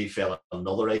 And as he fell,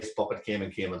 another ice bucket came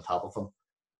on top of him.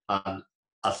 And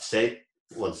a sight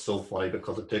was so funny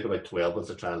because it took about 12 months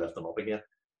to try and lift him up again.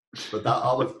 But that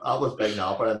was Big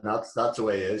Napper, and that's the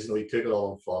way it is. He took it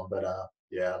all in fun, but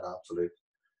yeah, an absolute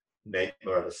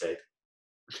nightmare of a sight.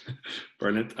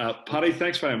 Brilliant. Paddy,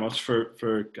 thanks very much for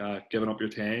giving up your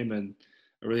time, and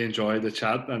I really enjoyed the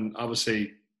chat. And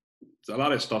obviously, there's a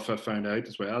lot of stuff I found out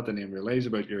as well. I didn't even realise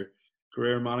about your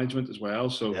career management as well.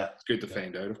 So it's good to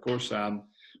find out, of course.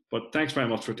 But thanks very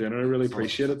much for doing it. I really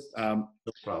appreciate it. No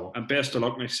problem. And best of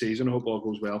luck next season. I hope all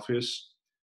goes well for you.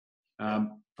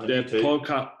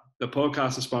 The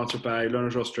podcast is sponsored by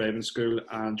Learners Rush Driving School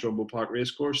and Jumbo Park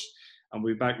Racecourse. And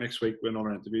we'll be back next week with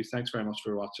another interview. Thanks very much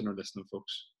for watching or listening,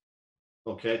 folks.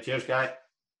 Okay, cheers, guy.